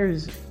 10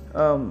 years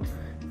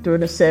during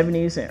the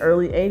 70s and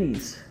early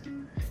 80s.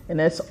 And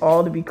that's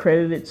all to be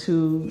credited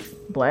to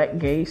Black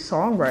gay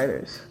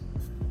songwriters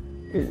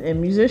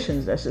and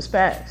musicians. That's just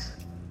facts,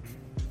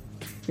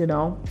 you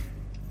know.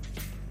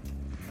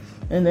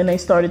 And then they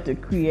started to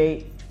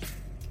create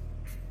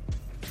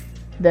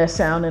that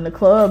sound in the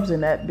clubs,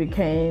 and that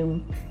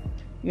became,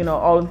 you know,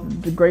 all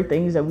of the great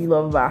things that we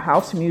love about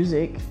house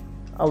music.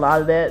 A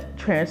lot of that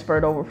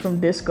transferred over from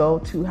disco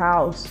to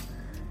house,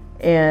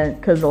 and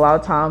because a lot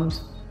of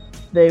times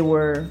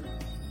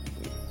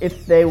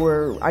if they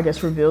were, I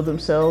guess, revealed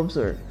themselves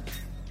or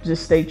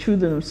just stay true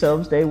to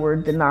themselves, they were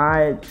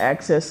denied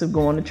access of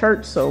going to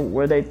church. So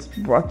where they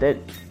brought that,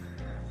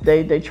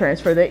 they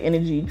transferred that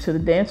energy to the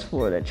dance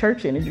floor, that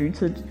church energy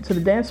to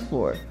the dance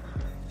floor,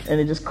 and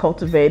it just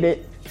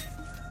cultivated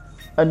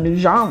a new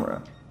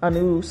genre, a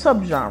new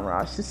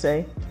subgenre, I should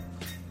say.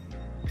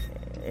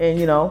 And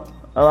you know,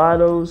 a lot of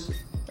those,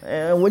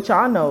 which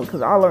I know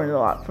because I learned a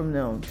lot from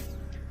them,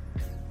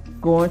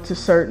 going to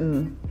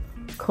certain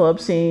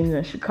club scenes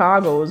in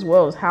Chicago, as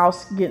well as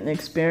getting to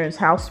experience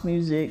house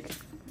music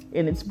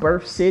in its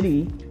birth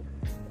city,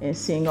 and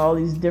seeing all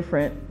these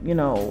different, you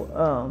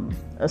know,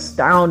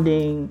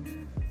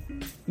 astounding,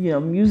 you know,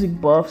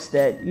 music buffs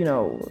that, you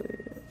know,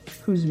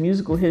 whose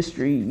musical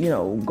history, you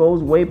know,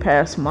 goes way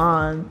past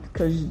mine,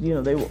 because, you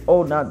know, they were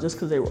old, not just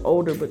because they were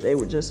older, but they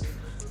were just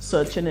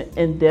such an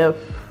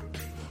in-depth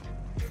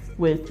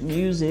with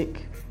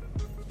music.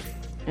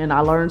 And I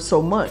learned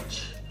so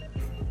much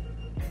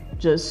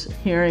just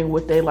hearing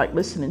what they like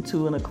listening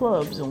to in the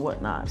clubs and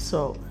whatnot.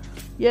 So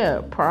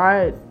yeah,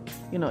 Pride,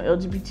 you know,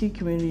 LGBT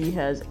community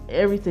has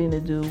everything to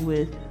do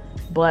with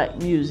Black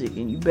music,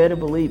 and you better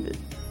believe it.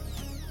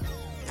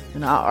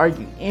 And I'll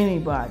argue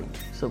anybody,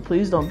 so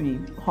please don't be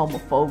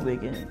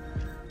homophobic and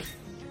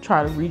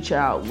try to reach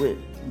out with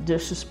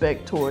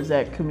disrespect towards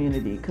that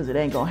community, because it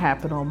ain't gonna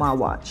happen on my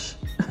watch.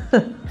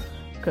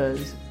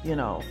 Because, you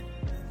know,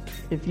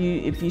 if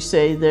you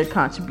say their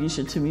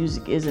contribution to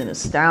music isn't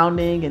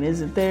astounding and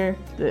isn't there,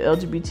 the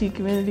LGBT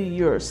community,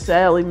 you're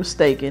sadly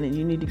mistaken, and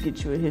you need to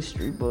get you a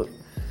history book,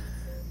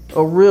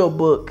 a real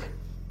book.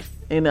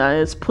 And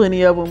there's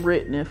plenty of them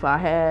written. If I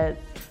had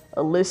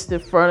a list in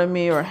front of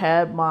me, or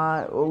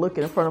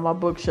looking in front of my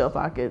bookshelf,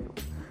 I could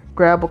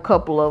grab a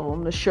couple of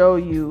them to show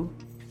you,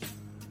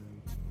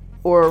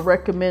 or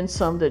recommend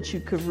some that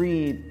you could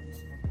read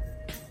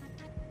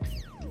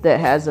that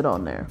has it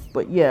on there.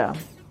 But yeah,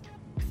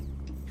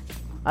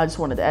 I just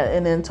wanted to add,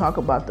 and then talk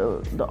about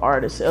the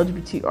artists,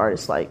 LGBT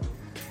artists. Like,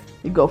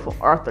 you go from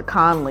Arthur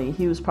Conley.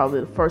 He was probably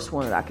the first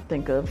one that I could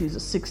think of. He's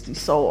a 60s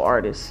soul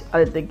artist.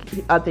 I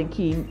think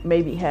he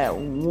maybe had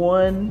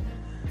one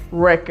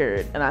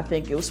record, and I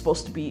think it was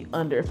supposed to be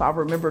under, if I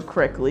remember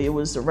correctly, it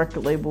was the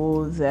record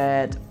label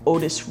that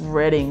Otis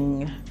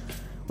Redding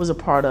was a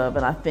part of.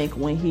 And I think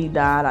when he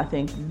died, I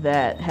think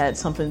that had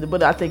something to,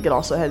 but I think it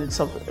also had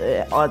something,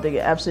 I think it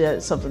absolutely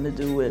had something to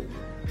do with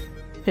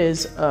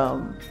his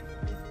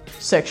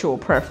sexual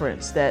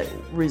preference, that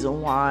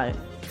reason why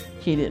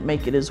he didn't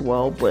make it as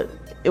well, but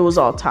it was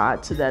all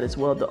tied to that as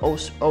well. The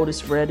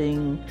Otis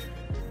Redding,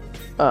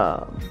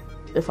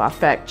 if I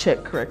fact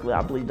check correctly,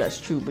 I believe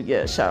that's true. But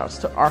yeah, shout outs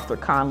to Arthur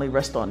Conley,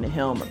 rest on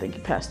him. I think he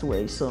passed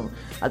away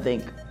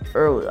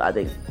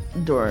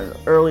during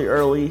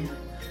early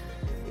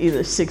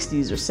either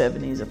 60s or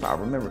 70s, if I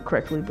remember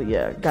correctly. But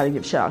yeah, gotta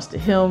give shout outs to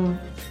him.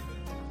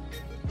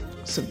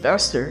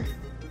 Sylvester,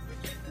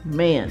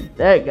 man,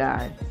 that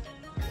guy,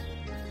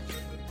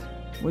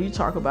 when you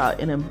talk about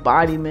an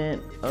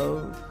embodiment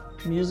of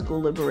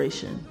musical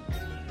liberation,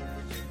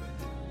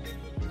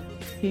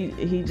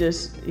 he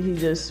just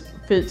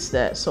fits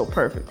that so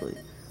perfectly.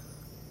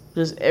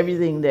 Just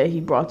everything that he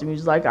brought to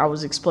music, like I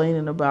was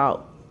explaining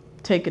about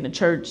taking the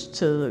church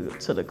to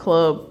the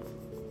club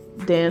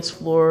dance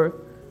floor.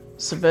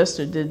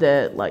 Sylvester did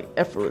that like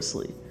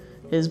effortlessly.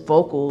 His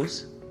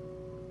vocals,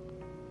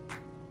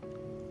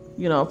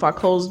 you know, if I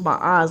closed my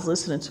eyes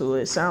listening to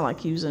it, it sounded like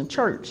he was in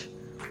church.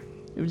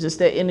 It was just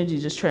that energy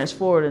just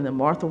transformed. And then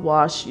Martha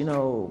Wash, you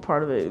know,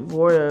 part of it.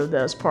 Voya,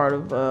 that's part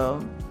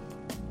of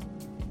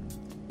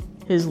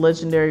his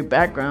legendary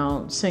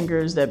background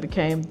singers that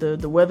became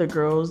the Weather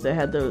Girls, that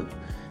had the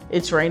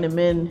It's Raining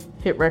Men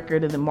hit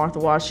record. And then Martha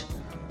Wash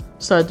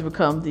started to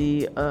become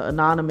the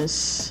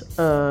anonymous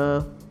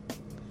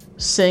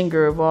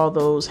singer of all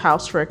those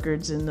house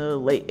records in the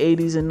late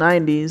 80s and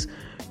 90s.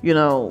 You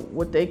know,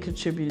 what they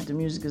contributed to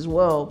music as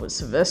well. But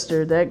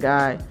Sylvester, that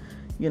guy,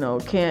 you know,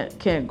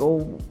 can't go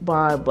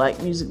by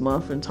Black Music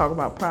Month and talk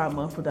about Pride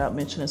Month without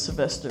mentioning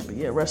Sylvester. But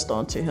yeah, rest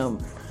on to him.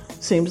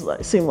 Seemed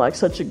like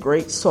such a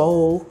great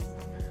soul.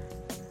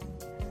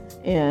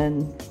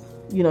 And,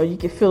 you know, you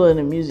can feel it in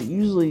the music.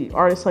 Usually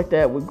artists like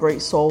that with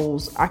great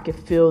souls, I can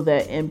feel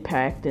that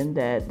impact and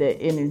that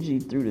energy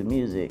through the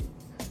music.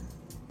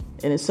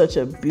 And it's such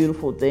a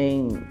beautiful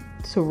thing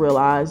to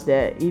realize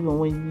that even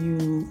when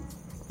you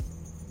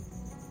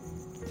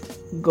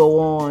go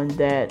on,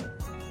 that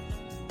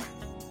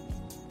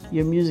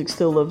your music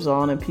still lives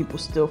on and people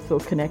still feel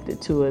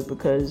connected to it,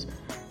 because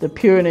the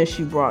pureness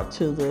you brought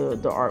to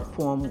the art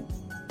form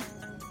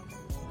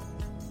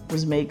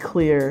was made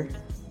clear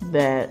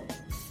that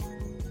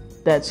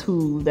that's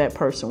who that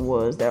person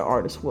was, that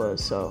artist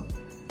was. So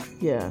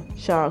yeah,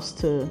 shout outs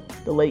to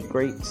the late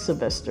great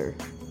Sylvester.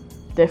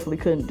 Definitely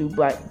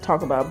couldn't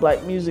talk about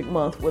Black Music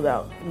Month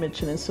without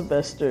mentioning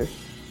Sylvester.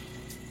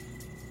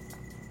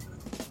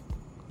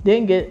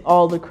 Didn't get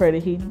all the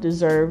credit he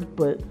deserved,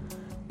 but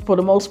for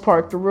the most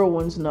part, the real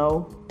ones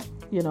know,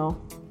 you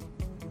know.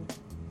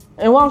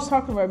 And while I was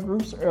talking about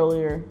groups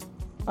earlier,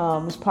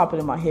 it's popping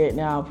in my head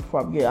now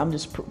before I forget. I'm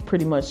just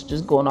pretty much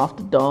just going off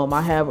the dome.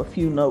 I have a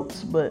few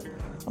notes, but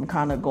I'm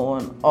kind of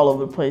going all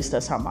over the place.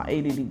 That's how my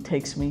ADD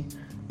takes me.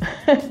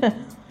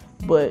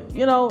 But,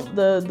 you know,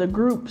 the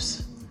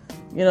groups,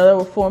 you know, that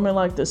were forming,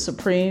 like the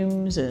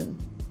Supremes and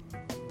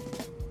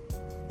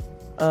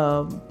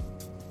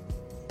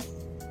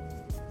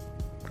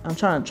I'm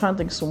trying to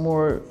think of some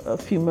more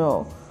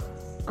female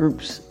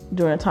groups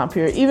during that time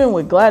period. Even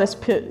with Gladys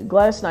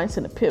Knight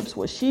and the Pips,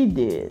 what she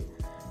did,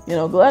 you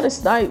know,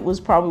 Gladys Knight was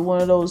probably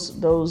one of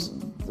those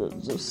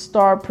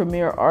star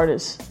premier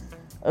artists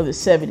of the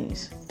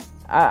 70s.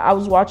 I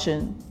was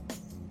watching,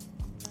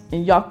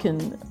 and y'all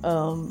can,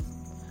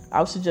 I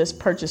would suggest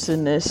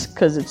purchasing this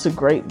because it's a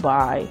great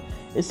buy.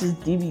 It's this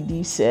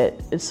DVD set.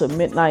 It's a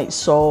Midnight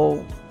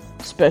Soul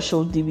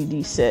special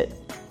DVD set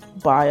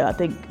by, I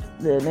think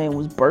the name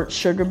was Bert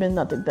Sugarman.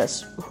 I think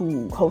that's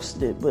who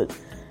hosted it,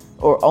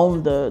 or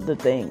owned the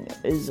thing,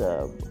 is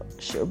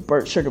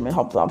Bert Sugarman.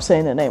 Hope I'm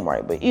saying the name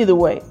right. But either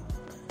way,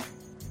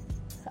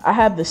 I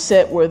have the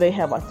set where they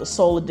have like the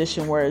Soul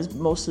Edition, where it's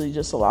mostly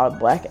just a lot of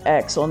black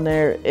acts on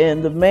there.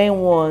 And the main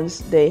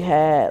ones they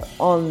had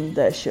on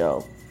that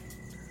show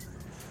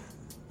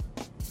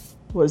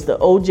was the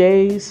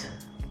OJs,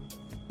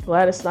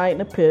 Gladys Knight and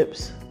the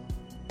Pips,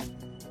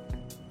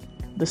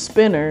 the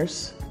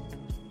Spinners.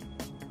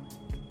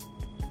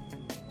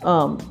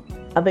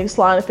 I think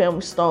Sly and the Family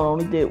Stone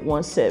only did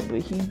one set,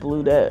 but he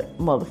blew that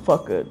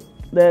motherfucker,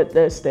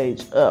 that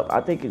stage up.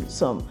 I think it's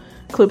some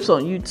clips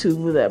on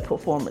YouTube with that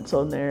performance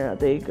on there. I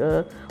think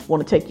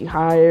Want to Take You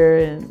Higher,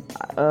 and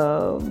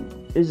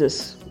it's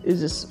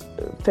just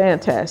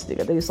fantastic.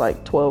 I think it's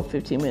like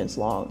 12-15 minutes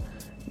long.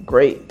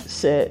 Great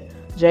set.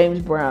 James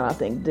Brown, I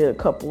think, did a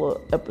couple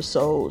of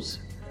episodes.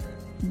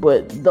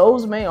 But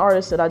those main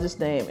artists that I just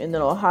named, and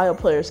then Ohio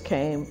Players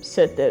came,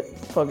 set that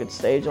fucking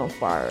stage on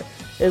fire.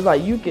 It's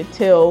like you could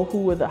tell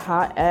who were the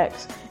hot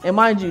acts. And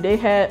mind you, they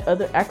had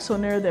other acts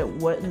on there that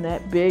wasn't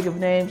that big of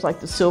names,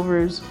 like the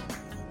Silvers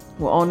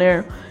were on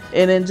there.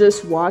 And then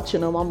just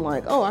watching them, I'm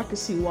like, oh, I can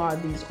see why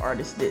these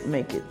artists didn't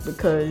make it,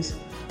 because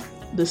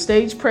the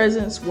stage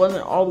presence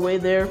wasn't all the way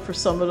there for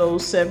some of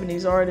those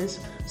 70s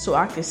artists. So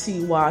I can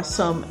see why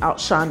some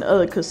outshine the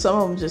other, because some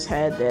of them just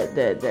had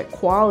that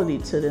quality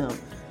to them.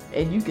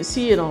 And you could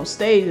see it on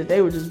stage that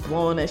they were just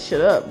blowing that shit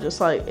up.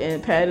 Just like,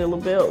 and Patti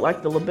LaBelle,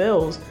 like the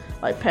LaBelles,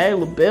 like Patti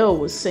LaBelle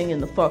was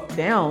singing the fuck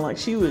down.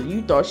 Like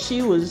you thought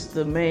she was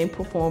the main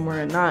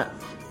performer and not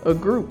a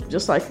group,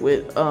 just like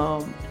with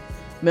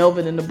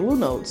Melvin and the Blue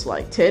Notes.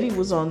 Like Teddy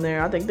was on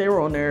there. I think they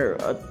were on there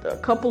a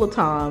couple of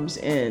times,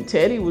 and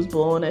Teddy was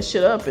blowing that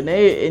shit up.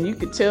 And you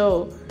could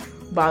tell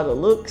by the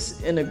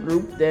looks in the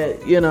group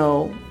that, you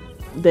know,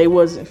 they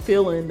wasn't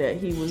feeling that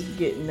he was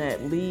getting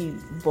that lead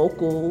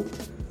vocal,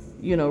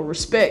 you know,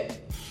 respect,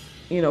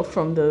 you know,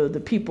 from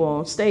the people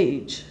on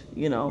stage,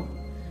 you know.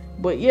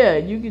 But yeah,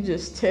 you could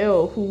just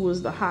tell who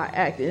was the hot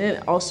act. And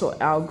then also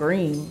Al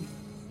Green,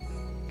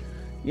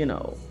 you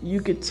know, you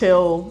could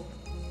tell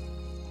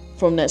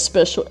from that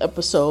special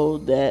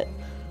episode that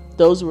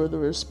those were the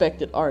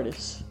respected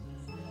artists.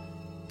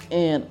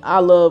 And I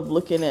love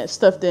looking at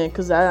stuff then,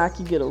 because I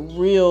could get a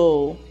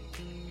real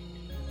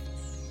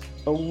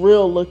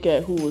look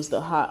at who was the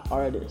hot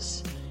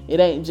artist. It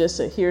ain't just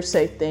a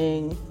hearsay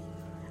thing.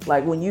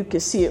 Like when you can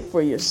see it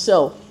for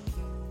yourself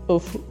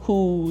of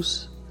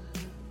who's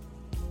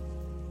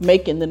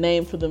making the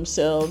name for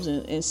themselves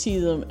and see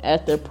them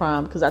at their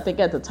prime. Because I think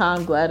at the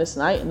time Gladys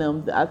Knight and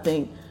them, I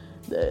think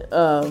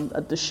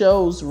the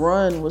show's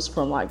run was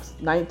from like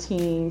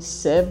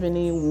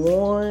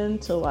 1971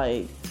 to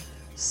like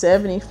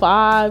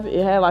 75.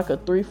 It had like a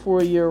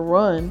 3-4 year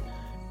run,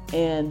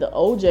 and the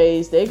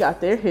OJs, they got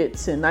their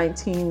hits in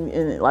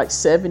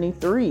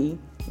 73,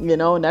 you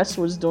know, and that's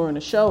what's during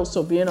the show.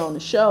 So being on the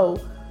show,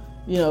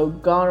 you know,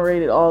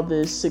 garnered all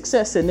this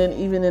success. And then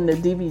even in the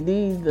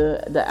DVD,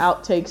 the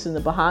outtakes and the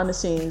behind the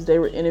scenes, they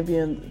were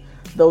interviewing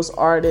those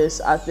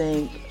artists. I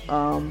think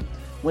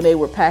when they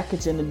were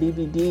packaging the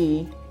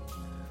DVD,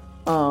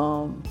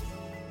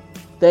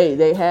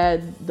 they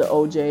had the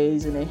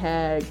OJs and they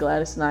had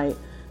Gladys Knight,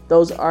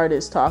 those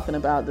artists talking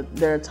about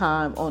their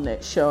time on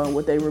that show and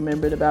what they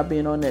remembered about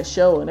being on that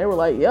show. And they were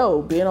like,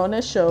 yo, being on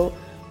that show,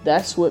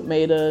 that's what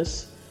made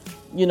us,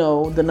 you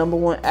know, the number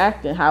one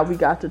act, and how we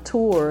got to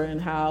tour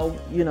and how,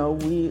 you know,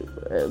 we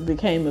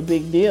became a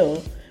big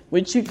deal,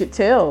 which you could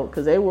tell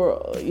because they were,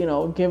 you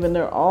know, giving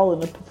their all in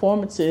the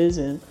performances,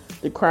 and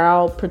the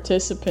crowd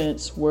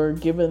participants were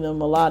giving them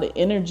a lot of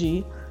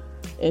energy.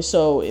 And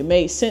so it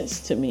made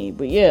sense to me.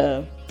 But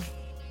yeah,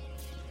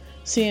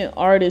 seeing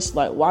artists,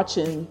 like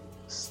watching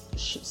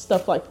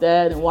stuff like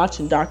that and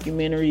watching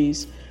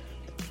documentaries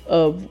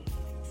of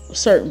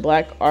certain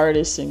black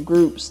artists and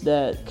groups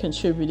that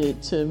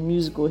contributed to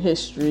musical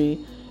history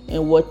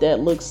and what that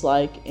looks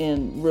like,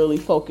 and really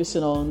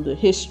focusing on the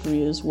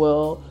history as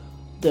well,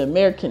 the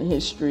American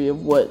history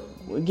of what,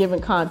 giving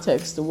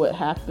context to what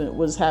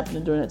was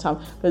happening during that time.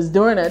 Because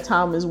during that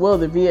time as well,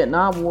 the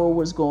Vietnam War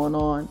was going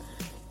on,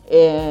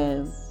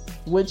 and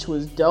which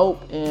was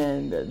dope,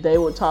 and they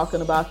were talking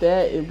about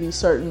that. It'd be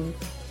certain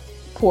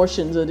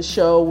portions of the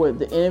show, where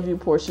the interview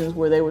portions,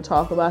 where they would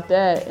talk about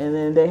that. And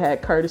then they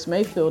had Curtis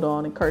Mayfield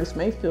on, and Curtis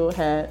Mayfield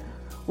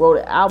wrote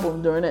an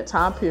album during that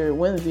time period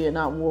when the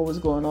Vietnam War was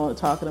going on,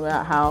 talking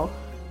about how,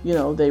 you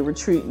know, they were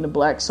treating the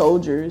black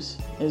soldiers.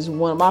 Is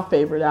one of my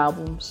favorite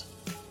albums.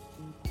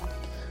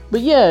 But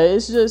yeah,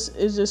 it's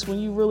just when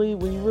you really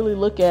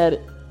look at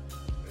it,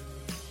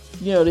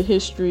 you know, the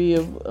history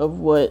of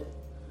what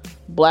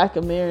black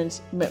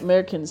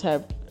Americans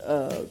have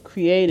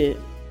created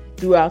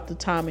throughout the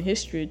time of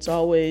history. It's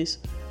always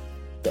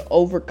the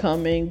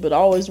overcoming, but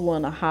always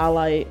want to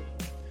highlight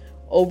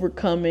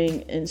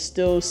overcoming and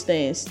still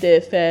staying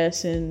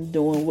steadfast in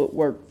doing what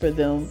worked for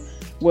them,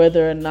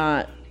 whether or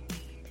not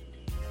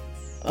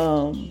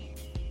the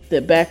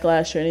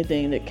backlash or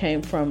anything that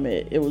came from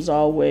it. It was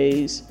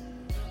always,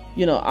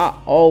 you know, I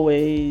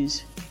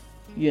always,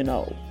 you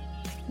know,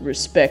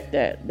 respect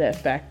that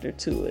factor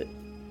to it.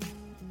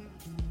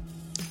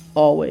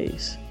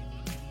 Always.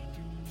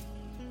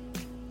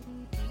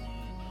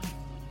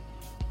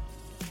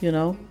 You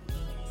know?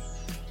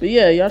 But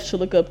yeah, y'all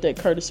should look up that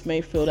Curtis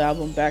Mayfield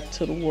album, Back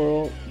to the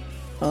World.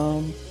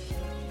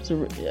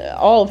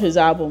 All of his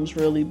albums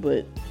really,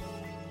 but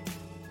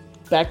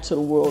Back to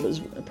the World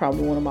is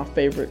probably one of my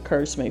favorite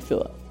Curtis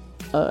Mayfield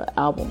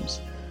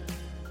albums.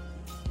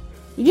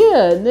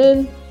 Yeah, and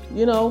then,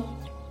 you know,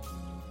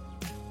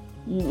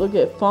 you look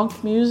at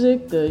funk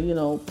music, the, you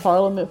know,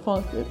 Parliament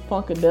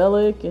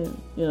Funkadelic, and,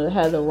 you know, it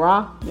had the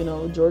rock, you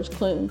know, George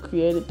Clinton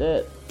created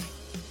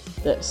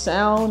that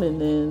sound.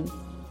 And then,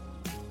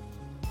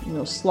 you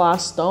know, Sly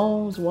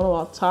Stone's one of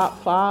our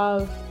top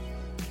 5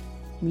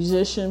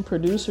 musician,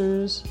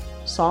 producers,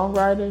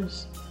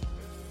 songwriters.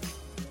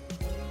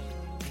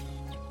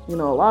 You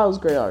know, a lot of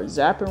those great artists.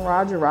 Zapp and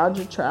Roger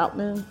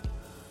Troutman.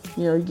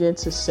 You know, you get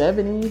into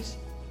 70s.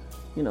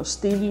 You know,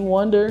 Stevie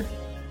Wonder.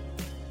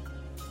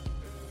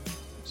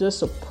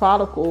 Just a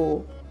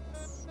prodigal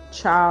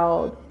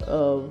child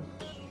of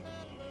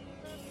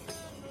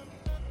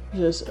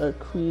just a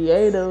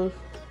creative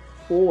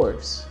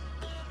force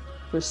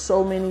for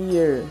so many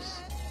years.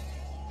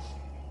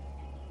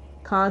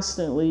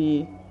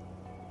 Constantly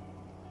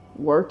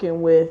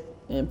working with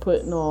and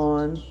putting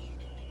on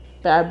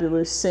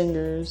fabulous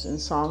singers and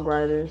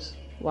songwriters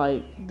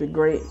like the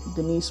great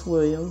Denise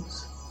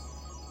Williams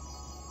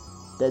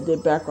that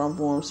did background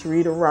for him,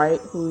 Sarita Wright,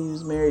 who he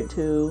was married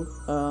to,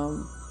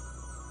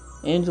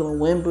 Angela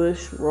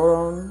Winbush wrote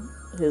on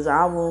his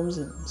albums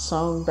and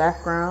sung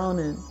background,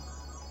 and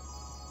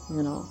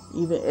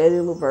even Eddie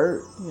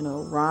Levert,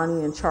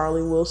 Ronnie and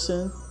Charlie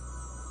Wilson.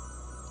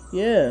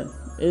 Yeah,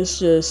 it's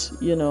just,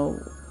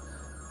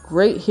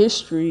 great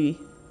history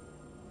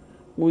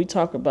when we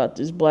talk about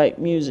this black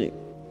music.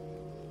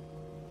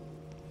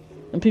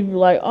 And people are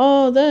like,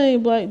 oh, that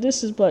ain't black,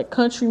 this is black.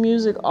 Country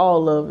music,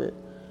 all of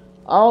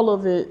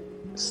it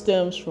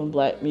stems from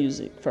black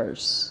music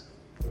first.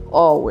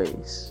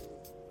 Always.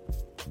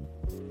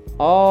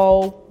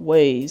 I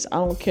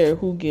don't care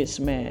who gets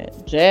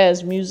mad.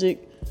 Jazz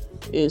music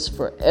is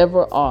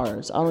forever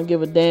ours. I don't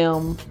give a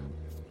damn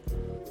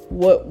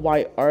what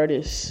white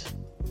artist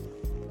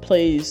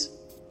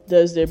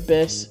does their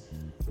best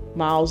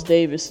Miles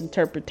Davis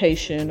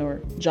interpretation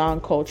or John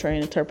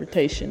Coltrane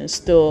interpretation. It's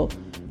still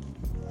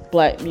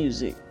black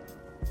music.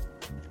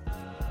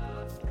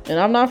 And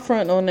I'm not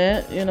fronting on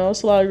that.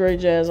 It's a lot of great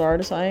jazz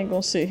artists. I ain't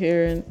gonna sit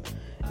here and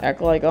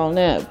act like on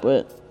that,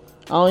 but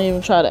I don't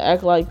even try to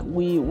act like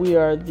we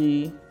are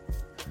I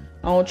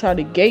don't try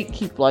to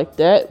gatekeep like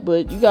that,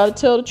 but you gotta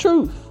tell the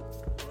truth.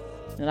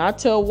 And I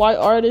tell white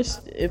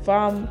artists, if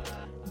I'm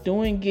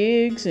doing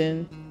gigs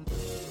and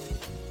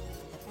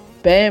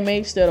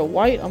bandmates that are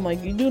white, I'm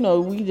like, you do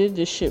know we did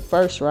this shit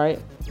first, right?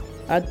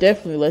 I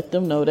definitely let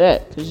them know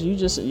that, because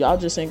y'all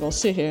just ain't gonna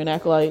sit here and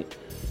act like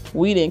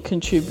we didn't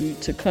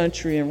contribute to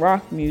country and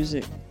rock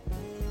music.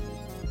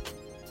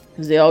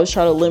 Because they always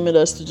try to limit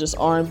us to just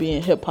R&B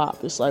and hip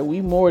hop. It's like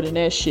we more than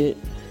that shit.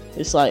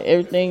 It's like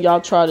everything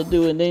y'all try to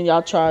do, and then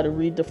y'all try to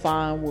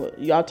redefine what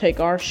y'all take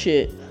our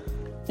shit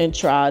and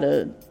try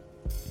to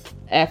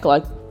act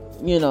like,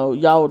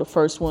 y'all were the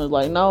first ones.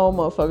 Like, no,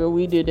 motherfucker,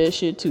 we did that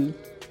shit too.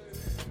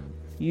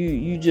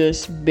 You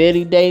just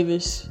Betty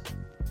Davis.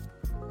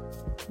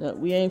 No,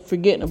 we ain't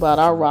forgetting about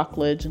our rock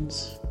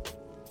legends.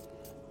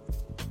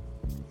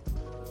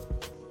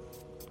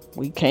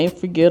 We can't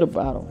forget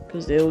about them,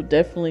 because they'll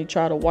definitely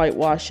try to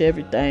whitewash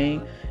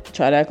everything,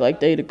 try to act like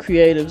they the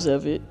creatives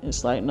of it.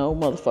 It's like, no,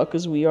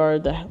 motherfuckers, we are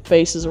the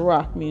faces of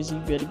rock music.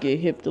 You better get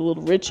hip to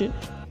Little Richard.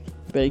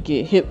 You better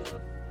get hip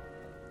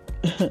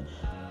to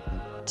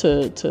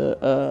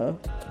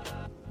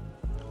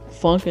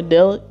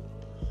Funkadelic.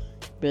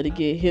 Better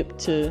get hip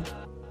to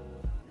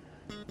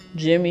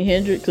Jimi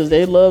Hendrix, because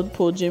they love to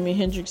pull Jimi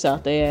Hendrix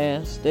out their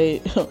ass.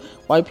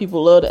 White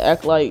people love to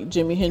act like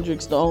Jimi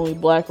Hendrix the only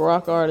black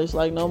rock artist.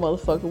 Like, no,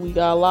 motherfucker, we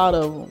got a lot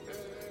of them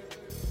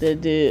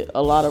that did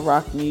a lot of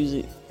rock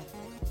music.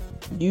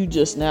 You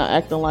just now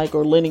acting like,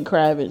 or Lenny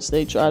Kravitz,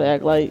 they try to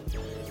act like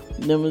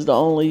them is the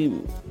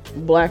only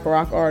black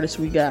rock artists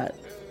we got.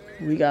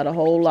 We got a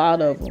whole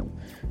lot of them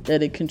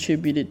that it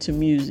contributed to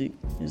music.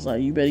 It's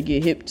like, you better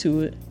get hip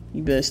to it.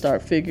 You better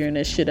start figuring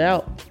that shit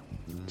out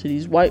to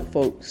these white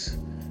folks.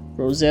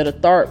 Rosetta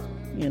Tharpe,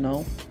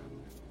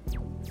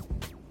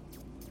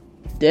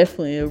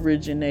 definitely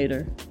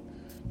originator.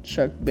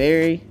 Chuck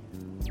Berry,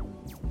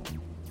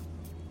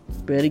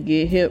 better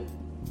get hip.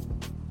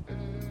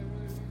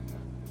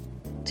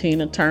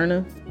 Tina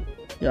Turner,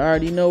 you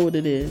already know what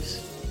it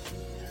is.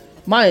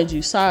 Mind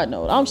you, side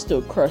note, I'm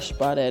still crushed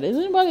by that. Is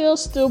anybody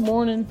else still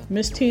mourning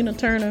Miss Tina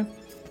Turner?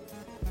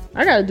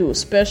 I gotta do a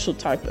special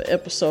type of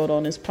episode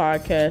on this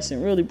podcast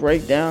and really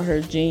break down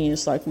her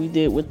genius like we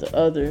did with the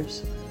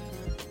others.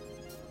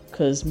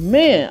 Cause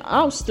man,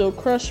 I'm still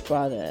crushed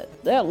by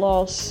that. That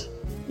loss,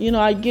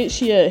 I get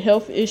she had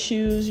health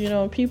issues,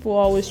 people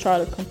always try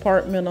to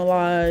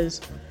compartmentalize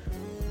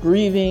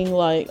grieving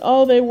like,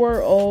 oh, they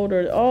were old,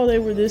 or oh, they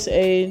were this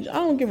age. I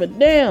don't give a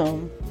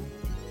damn.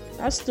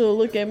 I still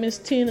look at Miss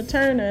Tina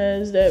Turner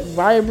as that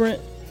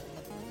vibrant,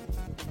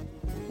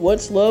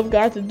 what's love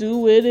got to do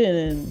with it,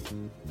 and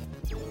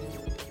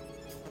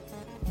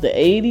the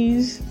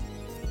 80s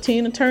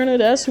Tina Turner,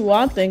 that's who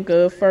I think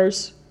of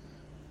first.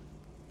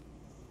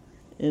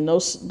 In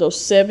those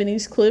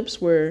 70s clips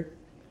where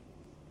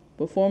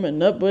performing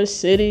Nutbush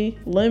City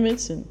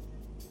Limits and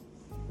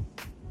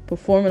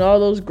performing all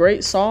those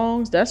great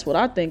songs, that's what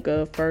I think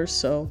of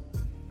first. So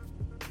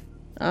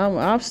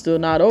I'm still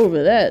not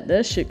over that.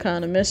 That shit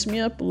kind of messed me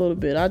up a little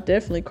bit. I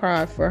definitely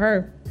cried for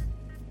her.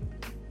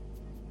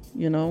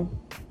 And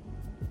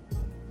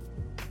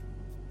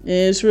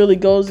it really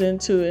goes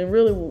into, and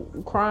really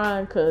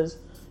crying because,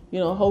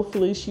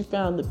 hopefully she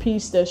found the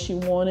peace that she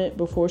wanted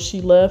before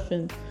she left.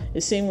 And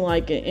it seemed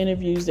like in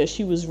interviews that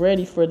she was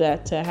ready for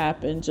that to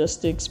happen,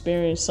 just to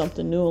experience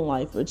something new in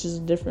life, which is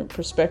a different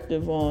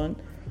perspective on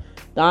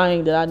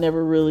dying that I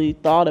never really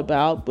thought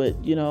about. But,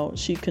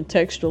 she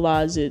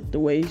contextualized it the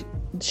way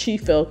she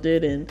felt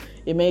it, and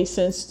it made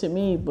sense to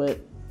me. But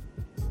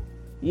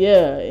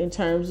yeah, in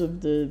terms of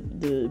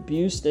the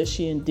abuse that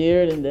she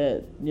endured, and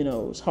that, it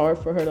was hard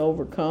for her to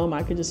overcome,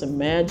 I could just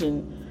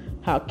imagine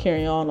how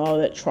carrying on all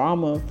that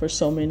trauma for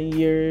so many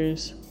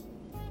years.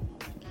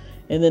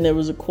 And then there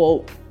was a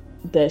quote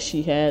that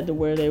she had to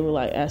where they were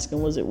like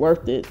asking, was it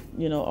worth it?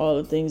 All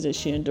the things that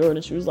she endured,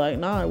 and she was like,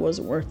 nah, it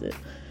wasn't worth it.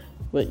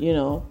 But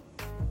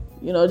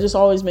it just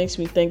always makes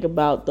me think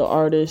about the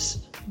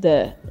artists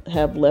that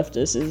have left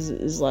us.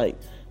 Is like,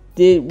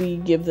 did we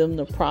give them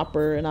the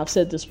proper, and I've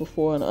said this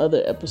before in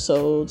other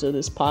episodes of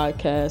this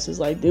podcast, is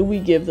like, did we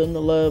give them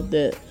the love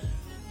that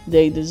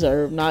they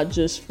deserve, not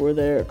just for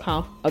their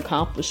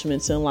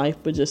accomplishments in life,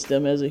 but just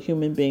them as a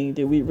human being?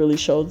 Did we really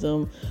show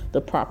them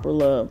the proper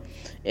love?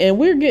 And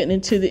we're getting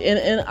into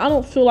and I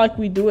don't feel like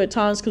we do at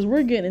times, because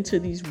we're getting into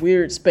these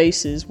weird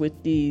spaces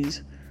with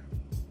these,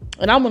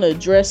 and I'm going to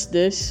address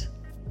this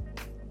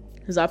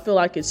because I feel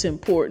like it's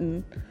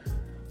important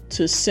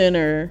to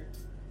center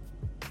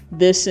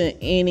this in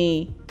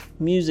any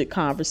music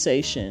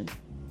conversation.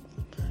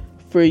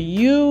 For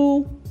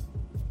you,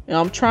 and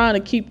I'm trying to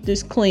keep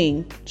this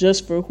clean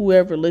just for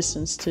whoever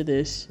listens to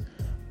this,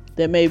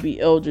 that may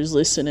be elders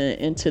listening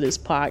into this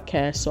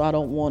podcast, so I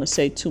don't want to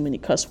say too many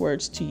cuss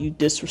words to you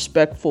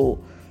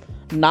disrespectful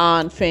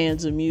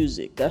non-fans of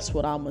music. That's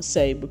what I'm going to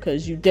say,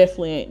 because you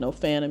definitely ain't no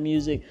fan of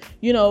music.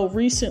 You know,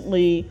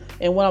 recently,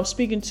 and what I'm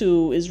speaking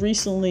to is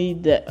recently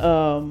that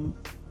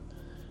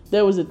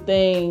there was a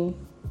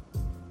thing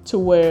to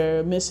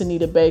where Miss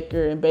Anita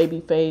Baker and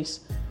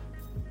Babyface,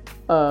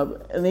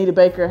 Anita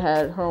Baker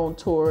had her own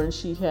tour and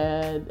she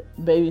had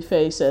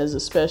Babyface as a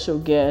special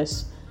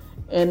guest.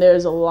 And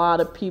there's a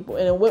lot of people,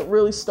 and what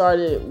really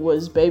started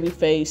was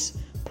Babyface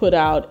put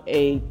out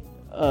a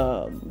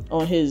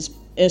on his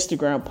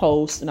Instagram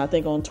post, and I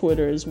think on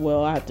Twitter as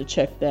well. I have to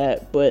check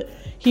that, but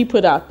he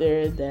put out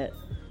there that,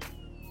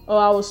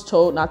 I was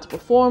told not to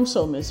perform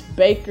so Miss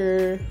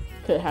Baker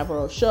could have her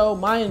own show.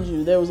 Mind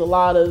you, there was a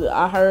lot of,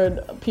 I heard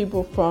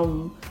people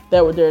from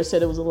that were there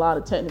said it was a lot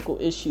of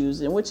technical issues,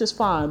 and which is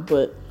fine,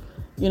 but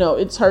you know,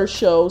 it's her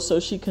show,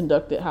 so she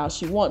conducted how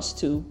she wants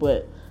to.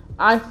 But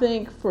I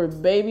think for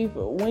Baby,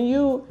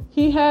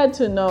 he had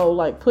to know,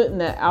 like, putting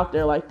that out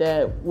there like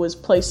that was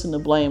placing the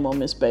blame on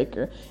Miss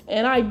Baker.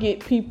 And I get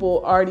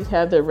people already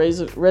have their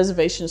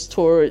reservations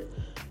toward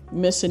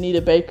Miss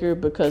Anita Baker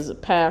because of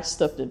past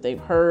stuff that they've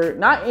heard.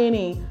 Not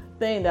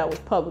anything that was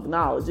public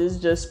knowledge. It's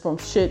just from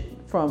shit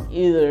from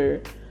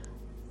either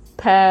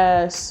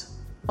past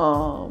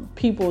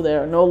people that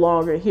are no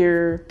longer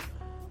here.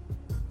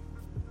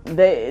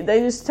 They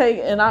just take,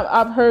 and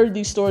I've heard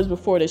these stories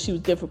before that she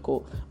was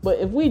difficult. But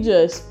if we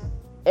just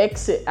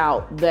exit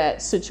out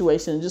that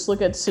situation and just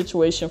look at the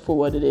situation for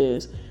what it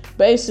is,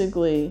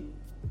 basically,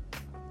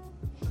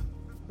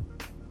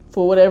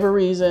 for whatever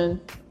reason,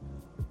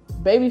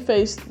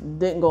 Babyface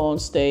didn't go on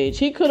stage.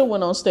 He could have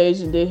went on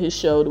stage and did his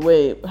show the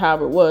way,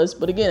 however it was.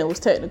 But again, it was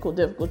technical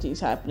difficulties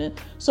happening.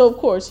 So of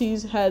course, he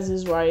has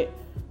his right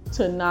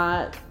to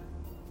not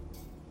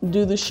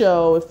do the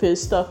show if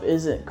his stuff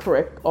isn't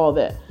correct, all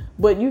that.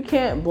 But you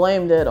can't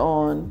blame that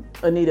on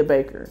Anita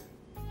Baker.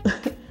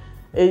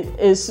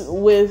 It's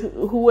with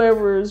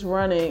whoever's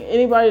running,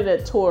 anybody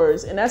that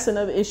tours. And that's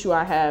another issue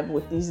I have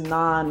with these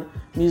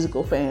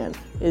non-musical fans,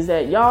 is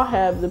that y'all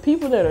have the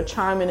people that are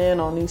chiming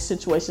in on these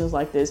situations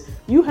like this.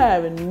 You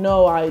have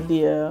no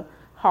idea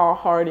how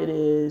hard it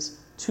is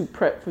to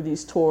prep for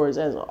these tours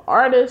as an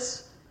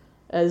artist,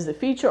 as the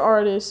feature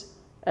artist,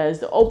 as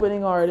the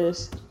opening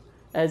artist,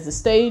 as the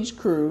stage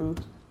crew,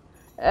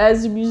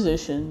 as the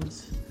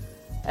musicians,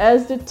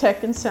 as the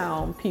tech and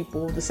sound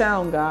people, the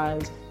sound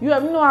guys. You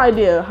have no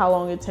idea how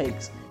long it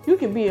takes. You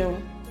could be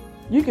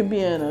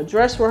in a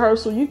dress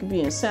rehearsal, you could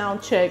be in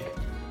sound check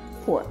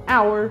for an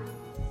hour,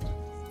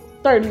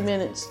 30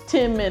 minutes,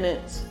 10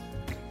 minutes.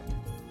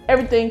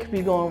 Everything could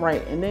be going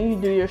right, and then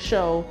you do your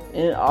show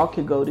and it all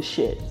could go to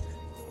shit.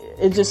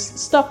 It's just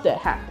stuff that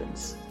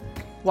happens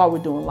while we're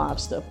doing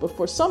live stuff. But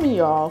for some of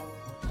y'all,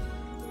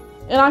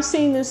 and I've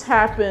seen this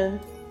happen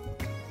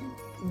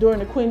during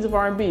the Queens of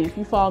R&B. If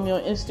you follow me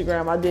on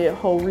Instagram, I did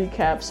whole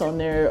recaps on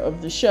there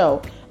of the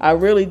show. I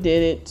really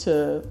did it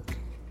to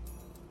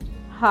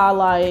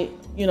highlight,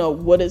 you know,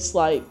 what it's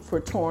like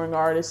for touring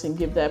artists and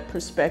give that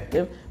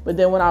perspective. But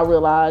then when I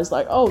realized,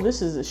 like, oh,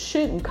 this is a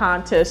shitting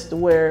contest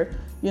where,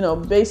 you know,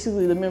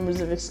 basically the members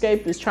of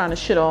Escape is trying to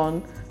shit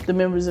on the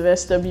members of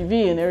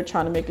SWV, and they're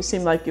trying to make it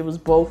seem like it was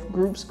both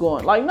groups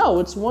going. Like, no,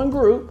 it's one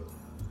group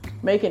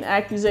making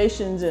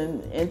accusations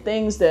and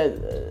things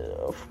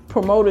that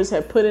promoters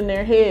have put in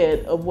their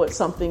head of what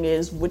something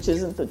is, which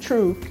isn't the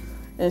truth.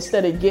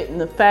 Instead of getting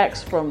the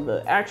facts from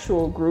the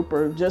actual group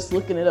or just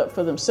looking it up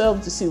for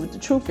themselves to see what the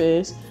truth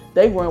is,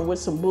 they run with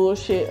some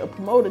bullshit a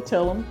promoter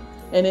tell them,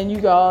 and then you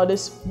got all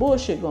this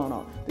bullshit going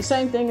on. The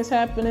same thing is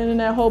happening in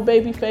that whole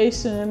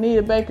Babyface and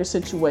Anita Baker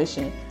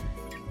situation.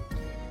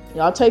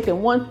 Y'all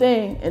taking one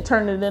thing and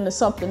turning it into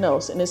something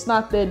else, and it's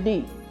not that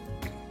deep.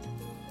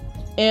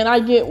 And I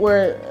get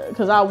where,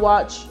 because I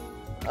watch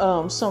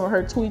some of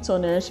her tweets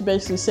on there, and she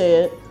basically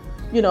said,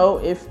 you know,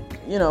 if,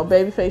 you know,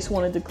 Babyface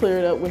wanted to clear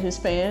it up with his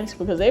fans,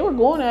 because they were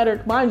going at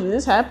her. Mind you,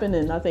 this happened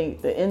in, I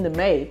think, the end of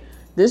May.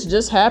 This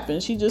just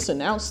happened. She just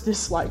announced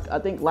this, like, I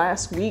think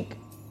last week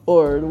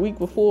or the week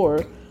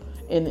before,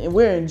 and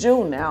we're in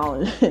June now,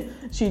 and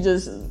she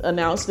just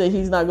announced that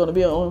he's not going to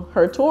be on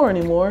her tour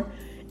anymore.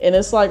 And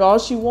it's like all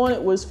she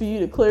wanted was for you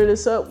to clear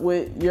this up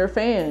with your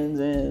fans,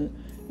 and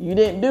you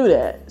didn't do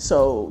that.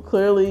 So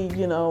clearly,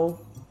 you know,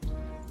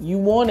 you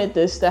wanted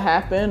this to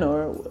happen,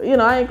 or,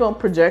 I ain't gonna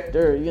project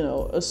or,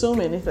 assume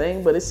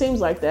anything, but it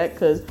seems like that,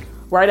 because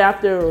right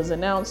after it was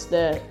announced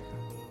that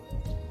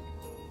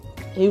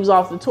he was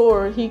off the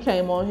tour, he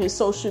came on his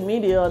social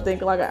media, I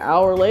think like an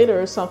hour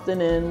later or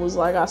something, and was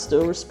like, I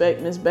still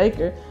respect Miss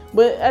Baker.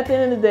 But at the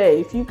end of the day,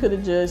 if you could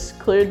have just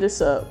cleared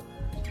this up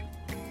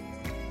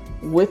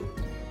with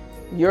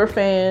your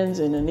fans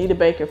and Anita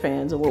Baker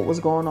fans and what was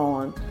going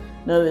on,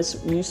 none of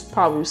this, you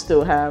probably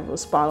still have a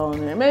spot on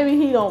there. Maybe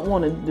he don't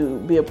want to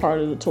be a part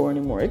of the tour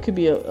anymore. It could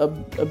be a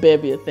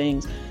bevy of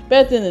things. But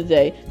at the end of the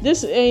day,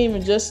 this ain't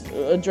even just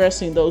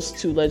addressing those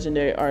two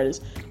legendary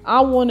artists.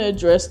 I want to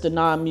address the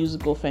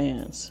non-musical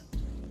fans.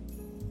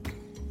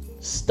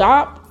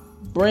 Stop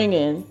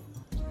bringing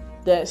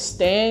that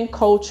stan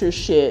culture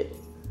shit.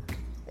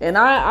 And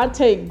I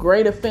take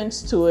great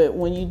offense to it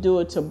when you do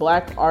it to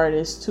black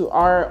artists.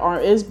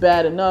 It's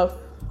bad enough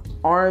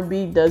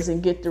R&B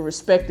doesn't get the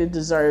respect it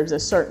deserves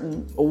at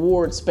certain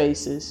award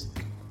spaces.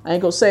 I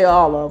ain't gonna say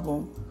all of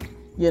them,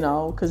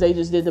 because they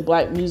just did the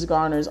Black Music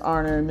Honors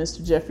honoring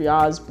Mr. Jeffrey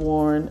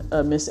Osborne,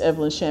 Miss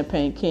Evelyn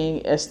Champagne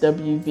King,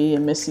 SWV,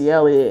 and Missy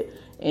Elliott,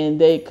 and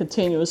they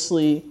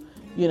continuously,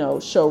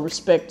 show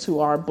respect to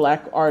our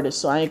black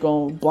artists. So I ain't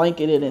gonna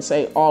blanket it and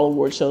say all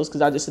award shows,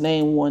 because I just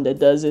named one that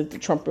does it. The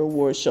Trumpet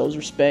Awards shows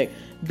respect.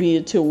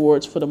 BET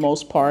Awards for the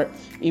most part,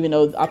 even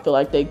though I feel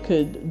like they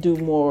could do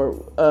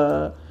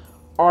more.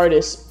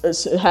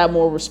 Artists have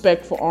more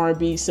respect for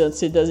R&B,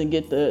 since it doesn't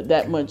get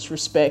that much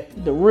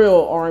respect. The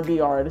real R&B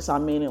artists, I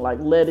mean, like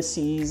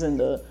Lettuce's and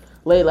the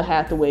Layla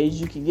Hathaways,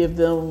 you can give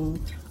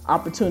them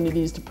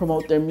opportunities to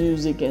promote their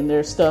music and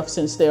their stuff,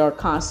 since they are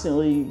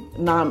constantly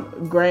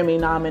Grammy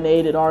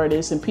nominated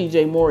artists. And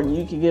PJ Morton,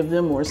 you can give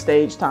them more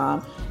stage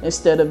time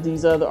instead of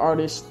these other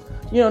artists.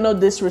 No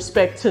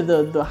disrespect to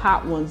the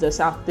hot ones that's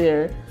out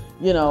there.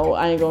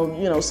 I ain't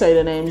gonna, say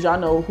the names. Y'all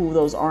know who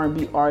those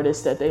R&B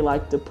artists that they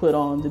like to put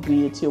on the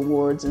BET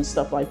Awards and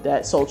stuff like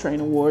that, Soul Train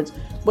Awards.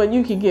 But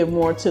you can give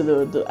more to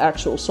the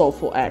actual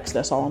soulful acts.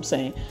 That's all I'm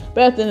saying.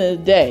 But at the end of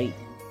the day,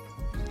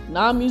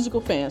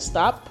 non-musical fans,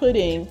 stop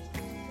putting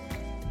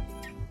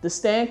the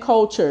stan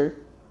culture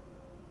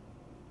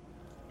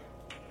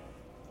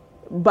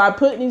by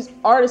putting these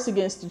artists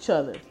against each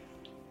other.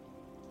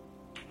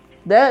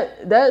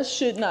 That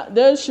should not.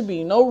 There should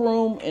be no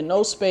room and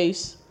no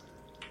space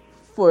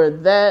for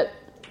that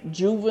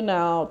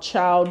juvenile,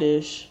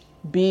 childish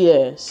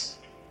BS.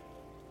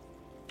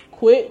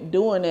 Quit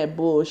doing that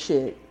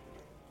bullshit.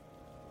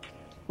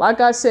 Like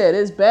I said,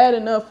 it's bad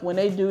enough when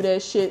they do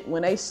that shit,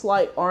 when they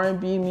slight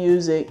R&B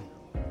music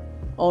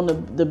on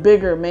the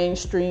bigger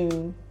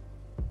mainstream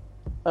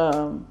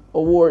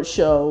award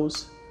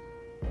shows.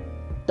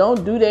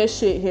 Don't do that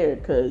shit here,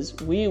 because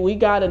we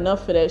got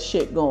enough of that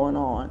shit going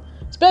on.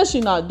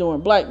 Especially not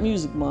during Black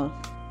Music Month.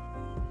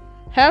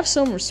 Have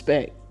some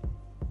respect.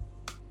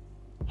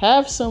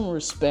 Have some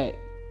respect.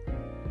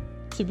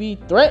 To be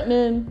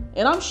threatening,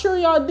 and I'm sure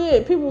y'all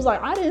did. People was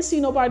like, I didn't see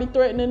nobody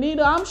threatening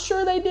Anita. I'm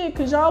sure they did,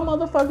 because y'all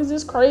motherfuckers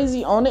is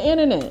crazy on the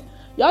internet.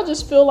 Y'all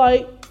just feel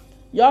like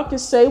y'all can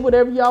say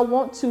whatever y'all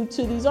want to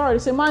these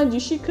artists. And mind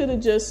you, she could have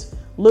just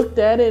looked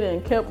at it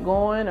and kept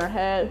going, or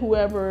had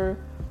whoever,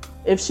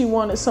 if she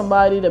wanted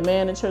somebody to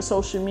manage her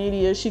social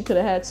media, she could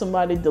have had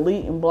somebody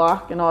delete and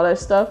block and all that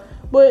stuff.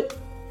 But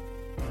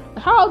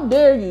how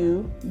dare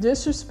you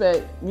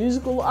disrespect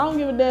musical? I don't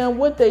give a damn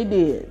what they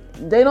did.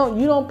 You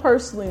don't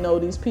personally know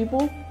these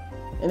people.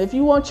 And if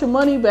you want your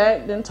money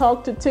back, then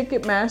talk to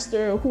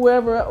Ticketmaster or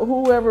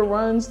whoever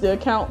runs the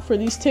account for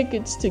these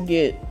tickets to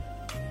get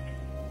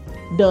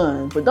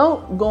done. But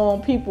don't go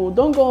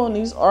on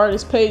these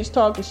artists' page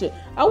talking shit.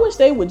 I wish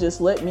they would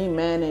just let me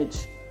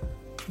manage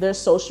their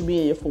social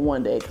media for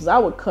one day, because I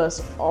would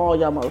cuss all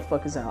y'all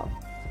motherfuckers out.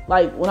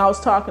 Like when I was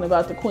talking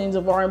about the queens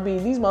of R&B,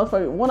 these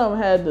motherfuckers, one of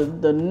them had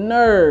the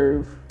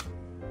nerve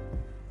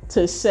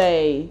to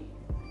say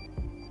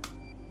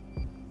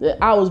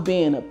that I was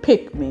being a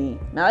pick-me.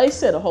 Now they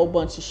said a whole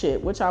bunch of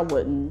shit, which I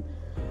wasn't,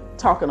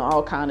 talking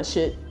all kind of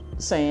shit,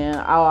 saying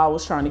I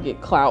was trying to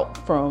get clout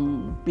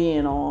from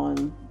being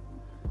on,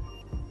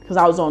 because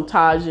I was on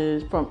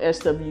Taja's from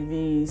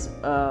SWV's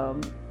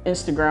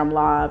Instagram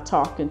Live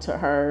talking to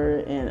her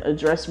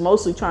and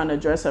mostly trying to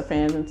address her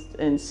fans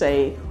and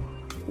say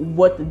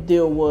what the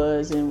deal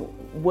was and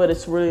what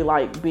it's really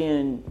like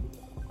being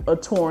a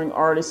touring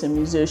artist and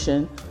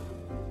musician.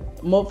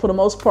 For the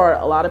most part,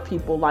 a lot of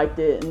people liked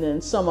it, and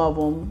then some of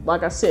them,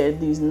 like I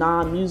said, these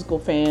non-musical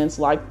fans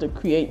like to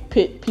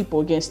pit people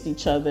against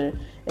each other,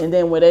 and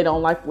then when they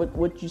don't like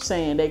what you're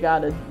saying, they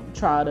gotta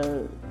try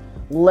to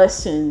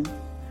lessen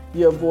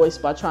your voice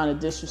by trying to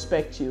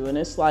disrespect you. And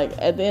it's like,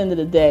 at the end of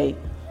the day,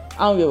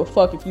 I don't give a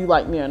fuck if you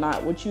like me or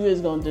not. What you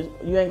ain't gonna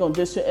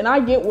disrespect. And I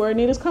get where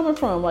Anita's coming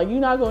from. Like,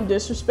 you're not gonna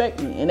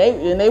disrespect me. And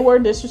they were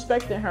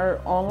disrespecting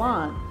her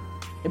online.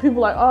 And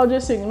people like, oh,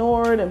 just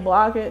ignore it and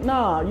block it.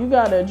 Nah, you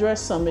gotta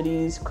address some of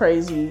these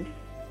crazy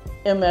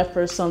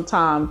MFers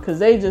sometime, because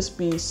they just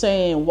be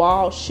saying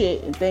wild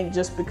shit and think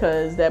just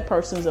because that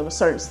person's of a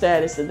certain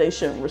status that they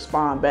shouldn't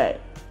respond back.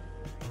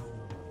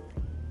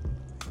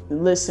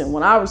 listen,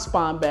 when I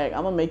respond back,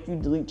 I'm gonna make you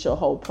delete your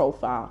whole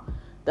profile.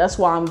 That's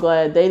why I'm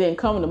glad they didn't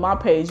come to my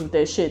page with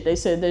that shit. They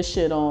said this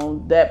shit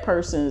on that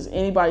person's,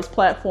 anybody's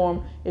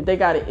platform. If they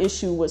got an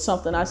issue with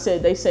something I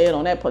said, they say it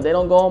on that place. They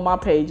don't go on my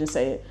page and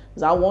say it.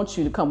 Because I want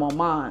you to come on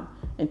mine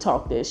and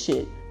talk that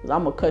shit. Because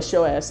I'm going to cuss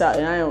your ass out.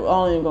 And I ain't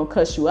only going to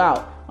cuss you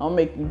out. I'm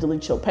going to make you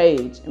delete your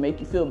page and make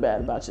you feel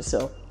bad about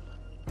yourself.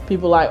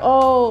 People like,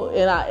 oh,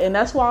 and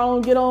that's why I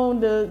don't get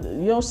on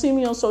you don't see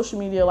me on social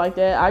media like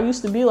that. I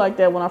used to be like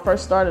that when I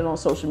first started on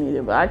social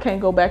media. But I can't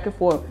go back and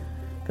forth.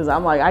 Because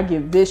I'm like, I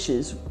get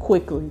vicious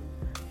quickly.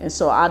 And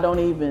so I don't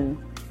even,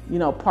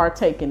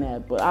 partake in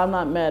that. But I'm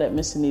not mad at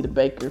Miss Anita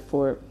Baker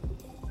for,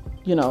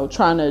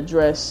 trying to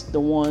address the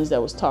ones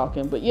that was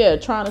talking. But yeah,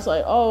 trying to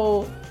say,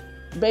 oh,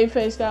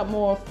 Babyface got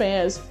more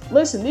fans.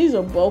 Listen, these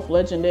are both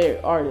legendary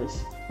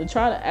artists. To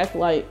try to act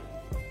like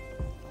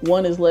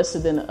one is lesser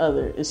than the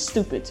other is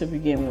stupid to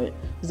begin with.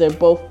 Because they're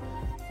both,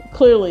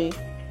 clearly,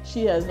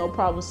 she has no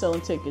problem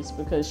selling tickets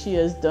because she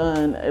has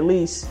done at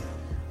least...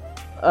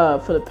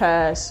 for the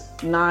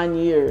past 9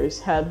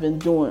 years have been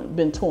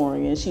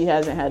touring, and she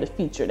hasn't had a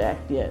featured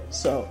act yet.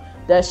 So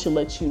that should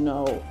let you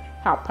know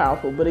how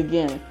powerful. But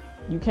again,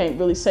 you can't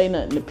really say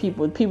nothing to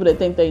people that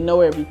think they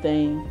know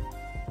everything.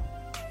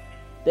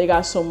 They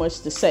got so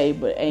much to say,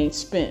 but ain't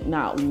spent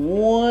not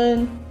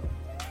 1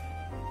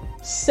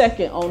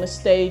 second on the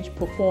stage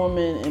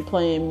performing and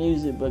playing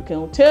music, but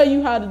can tell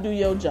you how to do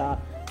your job.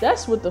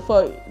 That's what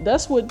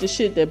the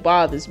shit that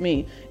bothers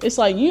me. It's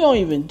like, you don't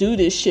even do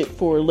this shit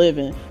for a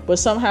living, but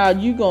somehow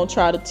you gonna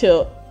try to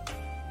tell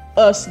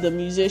us, the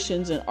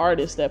musicians and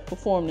artists that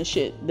perform the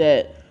shit,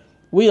 that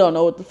we don't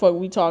know what the fuck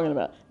we talking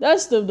about.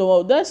 That's the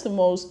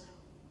most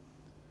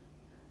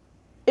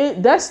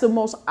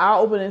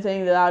eye-opening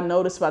thing that I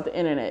noticed about the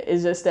internet.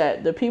 Is just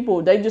that the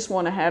people, they just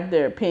want to have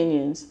their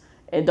opinions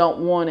and don't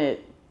want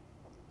it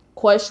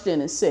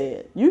questioned and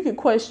said. You can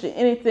question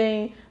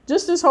anything.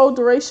 Just this whole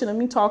duration of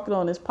me talking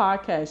on this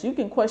podcast, you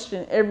can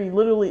question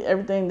literally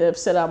everything that I've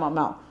said out of my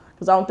mouth,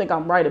 because I don't think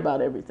I'm right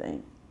about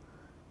everything.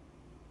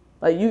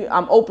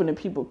 I'm open to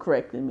people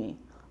correcting me.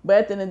 But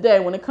at the end of the day,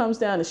 when it comes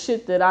down to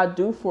shit that I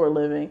do for a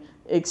living,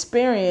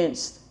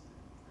 experienced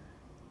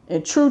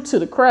and true to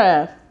the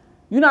craft,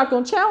 you're not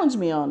going to challenge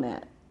me on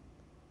that.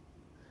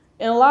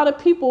 And a lot of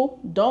people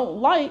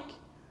didn't like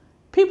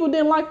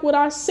what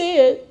I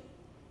said,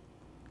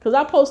 because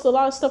I posted a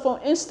lot of stuff on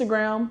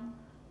Instagram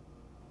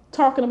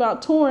talking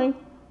about touring.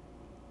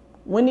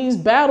 When these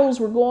battles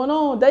were going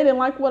on, they didn't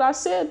like what I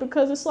said,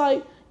 because it's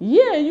like,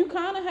 yeah, you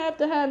kind of have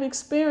to have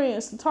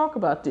experience to talk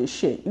about this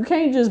shit. You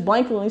can't just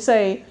blankly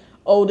say,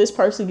 oh, this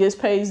person gets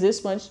paid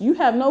this much. You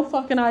have no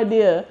fucking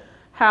idea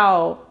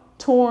how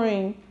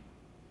touring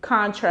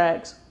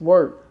contracts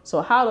work.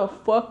 So how the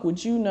fuck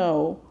would you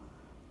know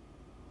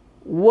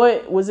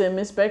what was in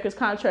Miss Baker's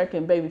contract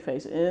and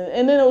Babyface?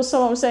 And then it was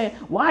someone saying,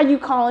 why are you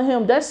calling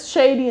him? That's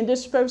shady and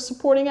disrespectful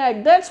supporting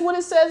act. That's what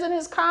it says in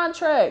his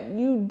contract,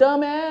 you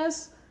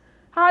dumbass.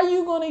 How are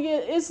you going to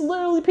it's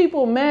literally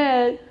people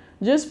mad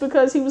just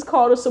because he was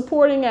called a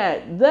supporting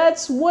act.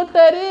 That's what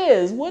that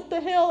is. What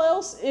the hell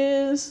else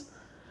is?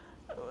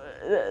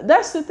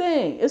 That's the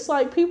thing. It's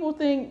like people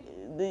think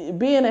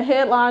being a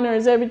headliner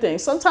is everything.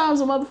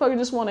 Sometimes a motherfucker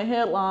just want a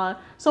headline.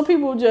 Some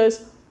people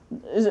just,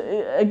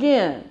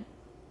 again,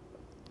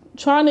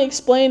 trying to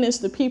explain this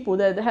to people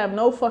that have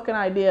no fucking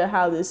idea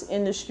how this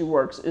industry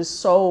works is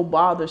so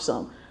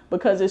bothersome,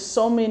 because there's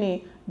so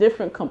many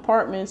different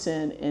compartments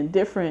and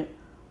different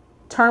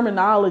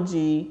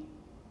terminology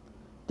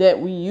that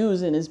we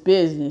use in this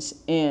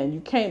business, and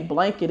you can't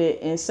blanket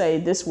it and say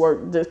this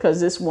work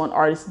because this one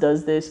artist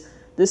does this.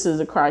 This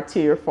is a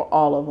criteria for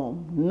all of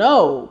them.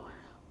 No,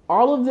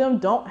 all of them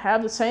don't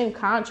have the same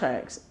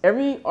contracts.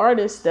 Every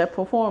artist that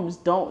performs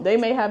they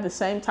may have the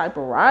same type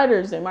of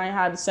writers. They might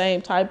have the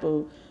same type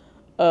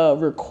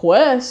of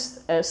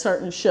requests at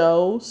certain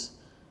shows,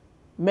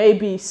 may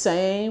be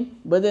same,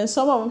 but then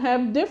some of them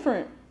have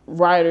different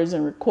writers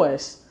and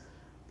requests,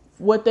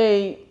 what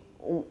they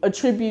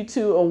attribute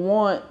to or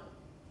want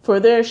for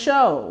their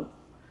show.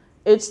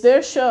 It's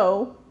their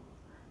show.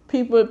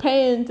 People are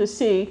paying to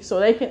see, so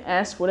they can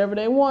ask whatever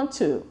they want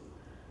to.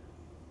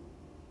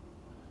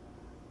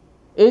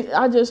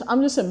 I'm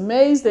just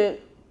amazed that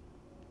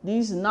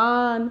these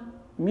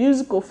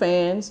non-musical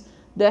fans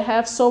that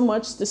have so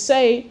much to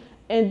say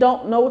and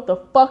don't know what the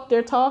fuck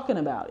they're talking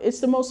about. It's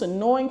the most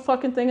annoying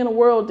fucking thing in the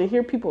world to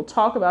hear people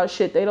talk about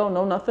shit they don't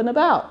know nothing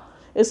about.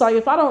 It's like,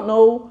 if I don't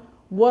know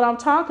what I'm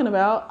talking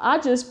about, I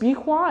just be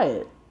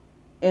quiet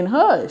and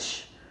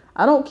hush.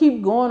 I don't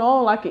keep going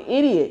on like an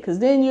idiot, because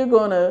then you're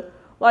gonna,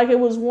 like, it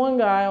was one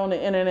guy on the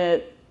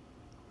internet,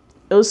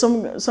 it was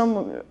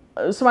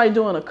somebody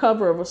doing a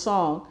cover of a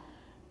song,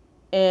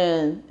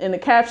 and in the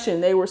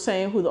caption they were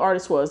saying who the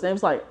artist was. They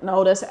was like,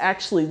 no, that's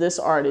actually this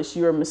artist,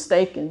 you're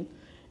mistaken.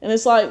 And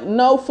it's like,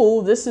 no,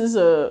 fool, this is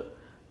a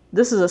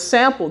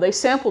sample. They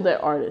sampled that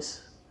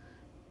artist.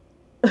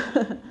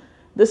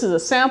 This is a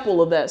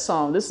sample of that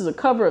song. This is a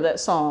cover of that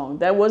song.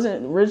 That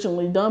wasn't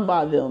originally done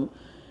by them.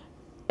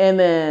 And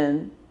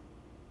then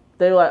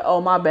they were like,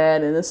 oh, my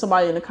bad. And then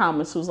somebody in the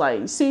comments was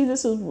like, see,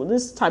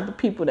 this type of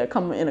people that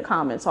come in the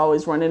comments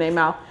always running their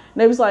mouth.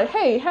 And they was like,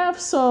 hey, have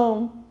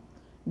some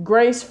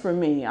grace for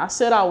me. I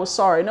said I was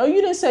sorry. No,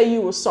 you didn't say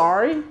you were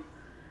sorry.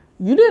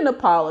 You didn't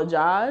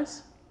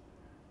apologize.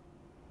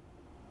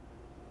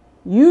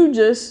 You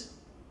just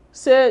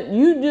said,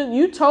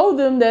 you told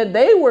them that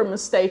they were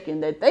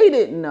mistaken, that they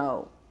didn't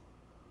know.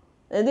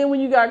 And then when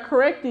you got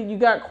corrected, you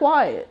got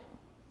quiet.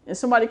 And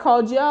somebody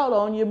called you out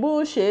on your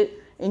bullshit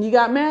and you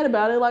got mad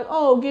about it, like,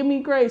 oh, give me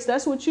grace.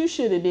 That's what you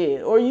should have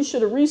did. Or you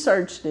should have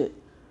researched it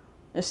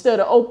instead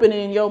of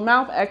opening your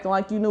mouth acting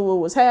like you knew what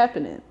was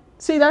happening.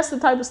 See, that's the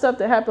type of stuff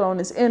that happened on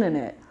this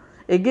internet.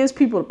 It gives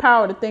people the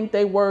power to think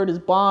their word is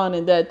bond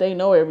and that they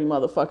know every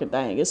motherfucking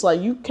thing. It's like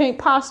you can't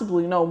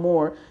possibly know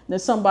more than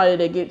somebody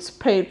that gets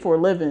paid for a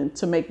living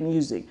to make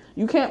music.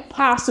 You can't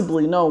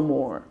possibly know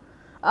more.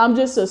 I'm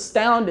just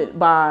astounded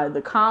by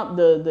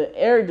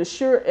the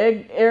sheer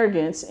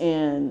arrogance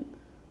and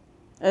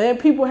then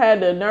people had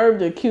the nerve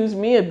to accuse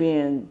me of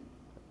being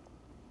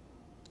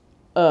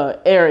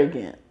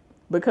arrogant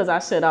because I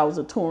said I was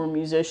a touring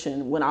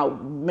musician when I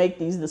make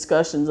these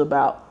discussions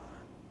about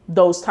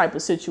those type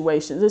of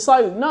situations. It's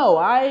like, no,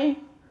 I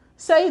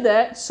say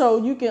that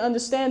so you can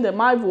understand that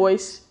my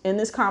voice in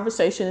this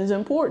conversation is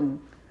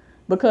important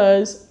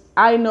because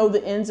I know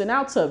the ins and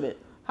outs of it.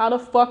 How the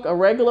fuck a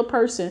regular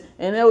person,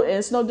 and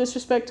it's no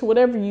disrespect to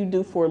whatever you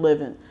do for a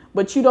living,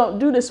 but you don't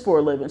do this for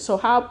a living. So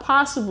how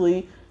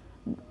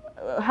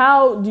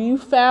do you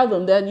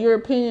fathom that your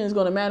opinion is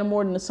going to matter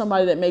more than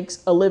somebody that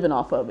makes a living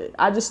off of it?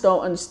 I just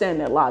don't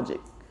understand that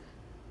logic.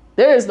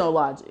 There is no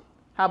logic.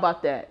 How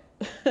about that?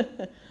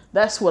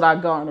 That's what I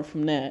garner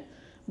from that.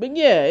 But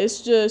yeah,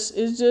 it's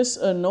just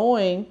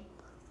annoying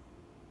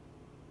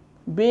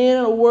being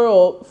in a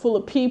world full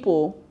of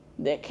people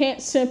that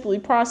can't simply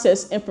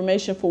process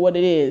information for what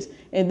it is.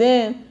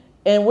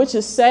 And which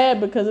is sad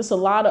because it's a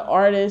lot of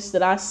artists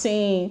that I've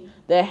seen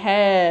that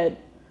had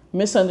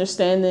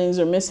misunderstandings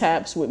or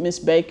mishaps with Miss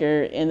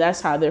Baker, and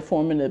that's how they're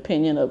forming the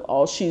opinion of,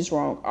 oh, she's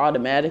wrong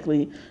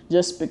automatically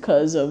just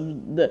because of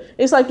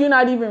it's like you're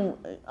not even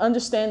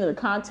understanding the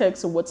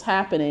context of what's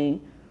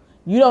happening.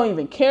 You don't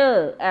even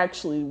care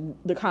actually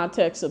the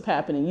context of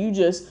happening. You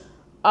just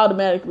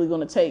automatically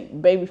going to take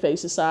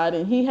Babyface's side,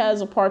 and he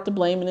has a part to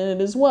blame in it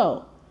as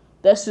well.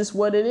 That's just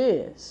what it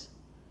is.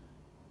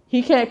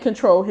 He can't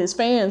control his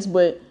fans,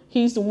 but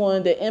he's the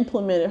one that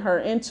implemented her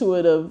into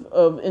it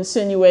of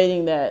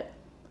insinuating that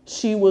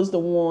she was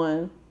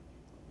the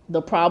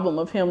problem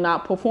of him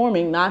not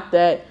performing, not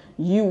that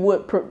you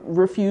would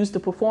refuse to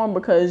perform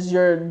because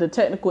the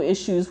technical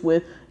issues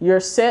with your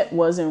set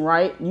wasn't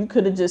right. You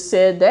could have just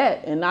said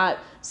that and not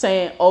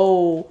saying,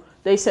 oh,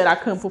 they said I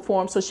couldn't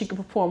perform so she could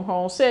perform her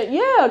own set.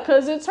 Yeah,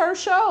 because it's her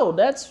show.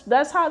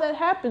 That's how that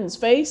happens,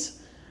 Face.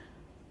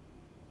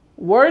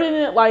 Wording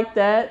it like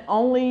that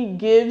only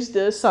gives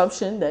the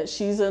assumption that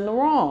she's in the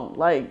wrong.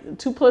 Like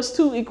 2 +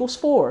 2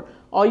 = 4.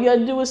 All you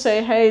gotta do is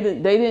say, hey,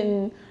 they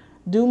didn't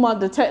do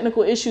the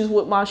technical issues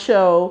with my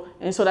show,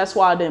 and so that's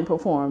why I didn't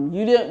perform.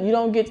 You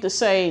don't get to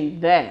say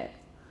that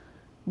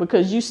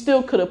because you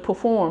still could have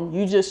performed.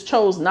 You just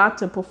chose not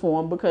to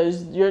perform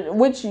because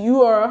which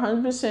you are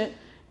 100%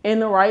 in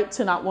the right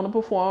to not want to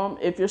perform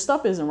if your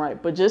stuff isn't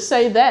right. But just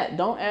say that.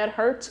 Don't add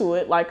her to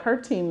it like her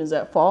team is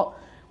at fault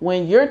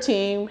when your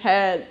team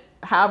had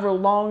however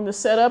long to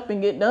set up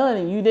and get done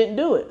and you didn't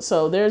do it.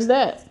 So there's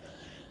that.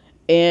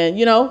 And,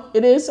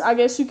 it is, I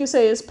guess you could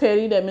say it's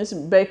petty that Miss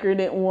Baker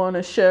didn't want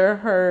to share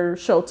her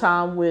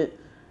showtime with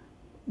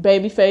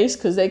Babyface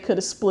because they could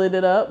have split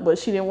it up, but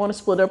she didn't want to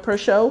split up her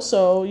show.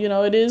 So,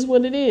 it is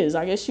what it is.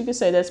 I guess you could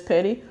say that's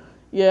petty.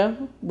 Yeah.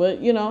 But,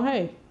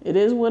 hey, it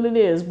is what it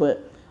is.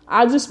 But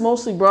I just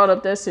mostly brought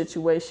up that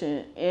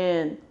situation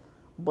in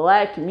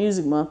Black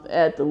Music Month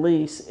at the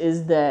least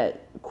is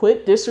that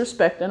quit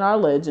disrespecting our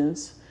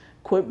legends.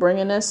 Quit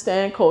bringing that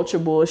stan culture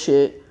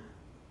bullshit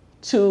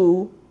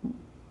to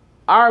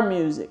our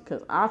music,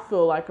 because I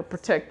feel like a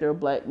protector of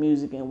Black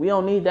music, and we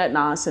don't need that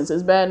nonsense.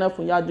 It's bad enough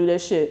when y'all do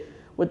that shit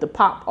with the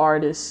pop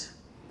artists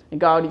and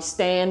got all these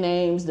stan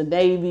names, the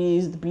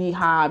Navies, the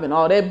Beehive, and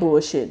all that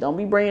bullshit. Don't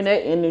be bringing that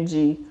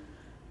energy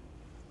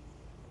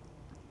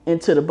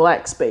into the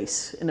Black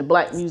space, in the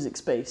Black music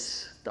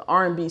space, the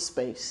R&B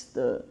space,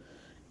 the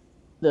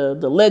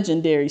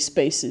legendary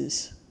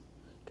spaces.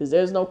 Because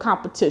there's no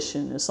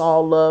competition. It's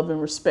all love and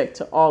respect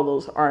to all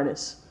those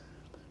artists.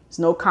 There's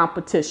no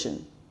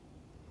competition.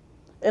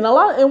 And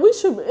I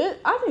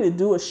need to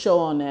do a show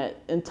on that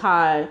and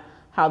tie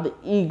how the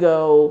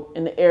ego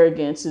and the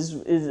arrogance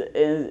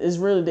is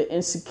really the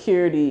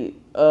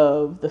insecurity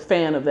of the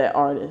fan of that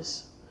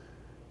artist.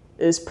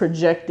 Is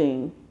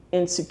projecting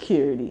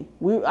insecurity.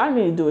 I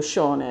need to do a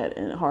show on that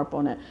and harp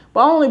on that. But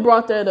I only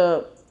brought that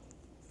up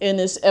in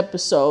this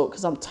episode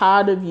because I'm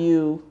tired of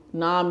you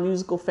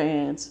non-musical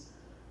fans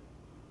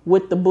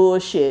with the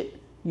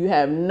bullshit. You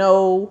have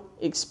no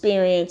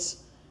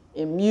experience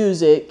in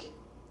music.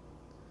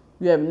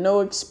 You have no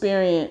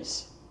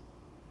experience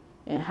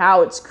in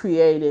how it's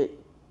created.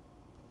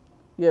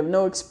 You have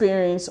no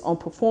experience on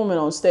performing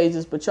on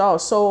stages, but y'all are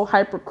so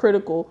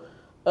hypercritical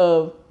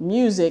of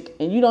music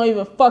and you don't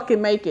even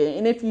fucking make it.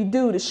 And if you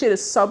do, the shit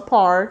is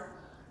subpar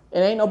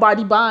and ain't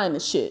nobody buying the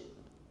shit.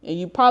 And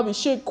you probably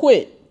should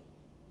quit.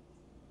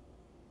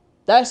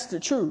 That's the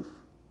truth.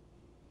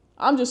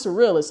 I'm just a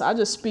realist. I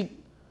just speak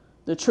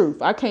the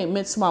truth. I can't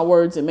mince my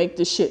words and make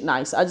this shit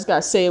nice. I just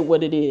gotta say it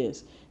what it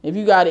is. If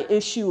you got an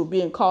issue with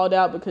being called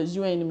out because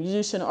you ain't a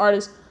musician or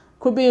artist,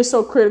 quit being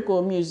so critical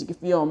of music if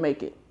you don't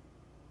make it.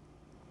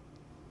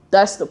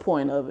 That's the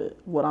point of it,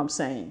 what I'm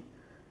saying.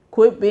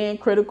 Quit being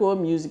critical of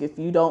music if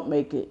you don't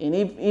make it. And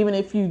even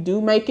if you do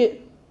make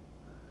it,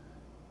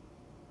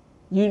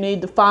 you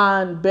need to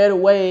find better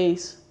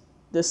ways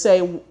to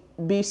say,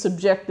 be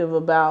subjective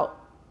about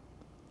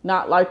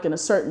not liking a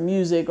certain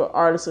music or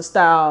artist or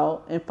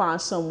style and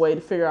find some way to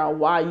figure out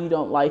why you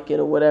don't like it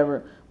or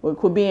whatever. But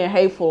quit being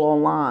hateful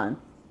online,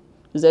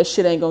 because that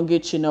shit ain't gonna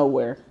get you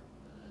nowhere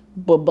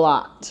but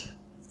blocked.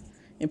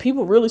 And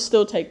people really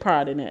still take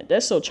pride in that.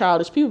 That's so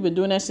childish. People have been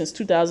doing that since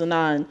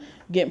 2009,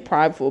 getting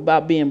prideful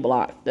about being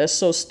blocked. That's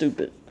so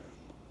stupid.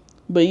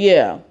 But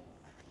yeah,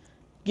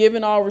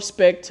 giving all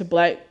respect to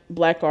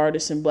black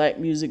artists and Black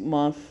Music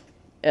Month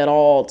at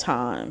all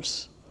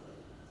times.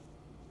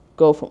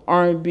 Go from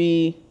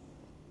R&B,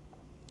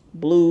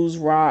 blues,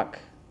 rock,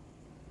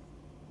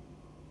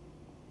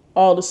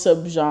 all the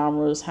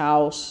subgenres,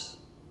 house,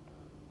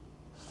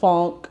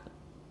 funk,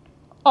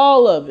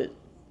 all of it.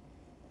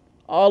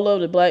 All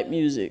of the Black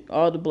music,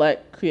 all the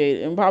Black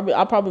creative. And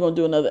I'm probably going to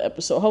do another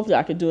episode. Hopefully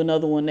I can do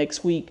another one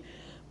next week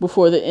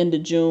before the end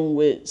of June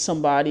with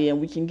somebody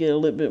and we can get a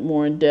little bit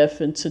more in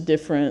depth into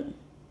different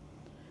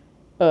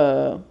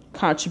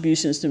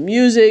contributions to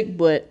music.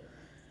 But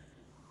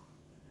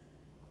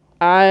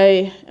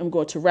I am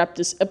going to wrap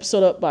this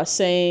episode up by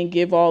saying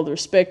give all the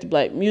respect to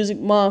Black Music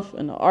Month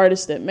and the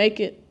artists that make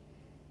it.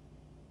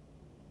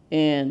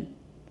 And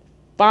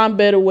find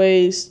better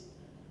ways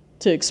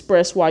to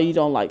express why you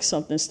don't like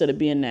something instead of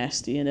being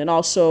nasty. And then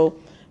also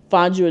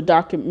find you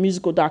a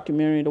musical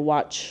documentary to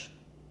watch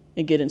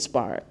and get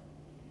inspired.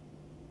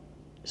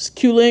 It's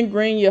Q-Lynn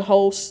Green, your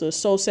host of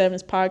Soul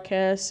Savviness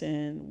Podcast,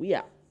 and we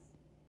out.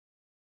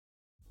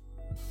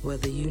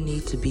 Whether you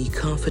need to be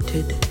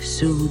comforted,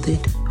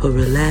 soothed, or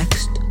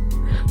relaxed,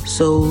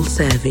 Soul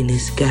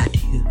Savviness got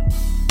you.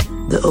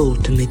 The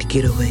ultimate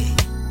getaway.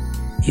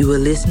 You are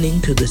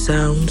listening to the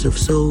sounds of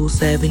Soul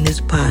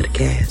Savviness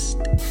Podcast,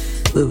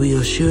 where we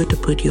are sure to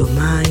put your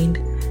mind,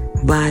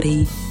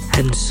 body,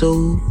 and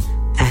soul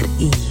at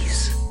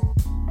ease.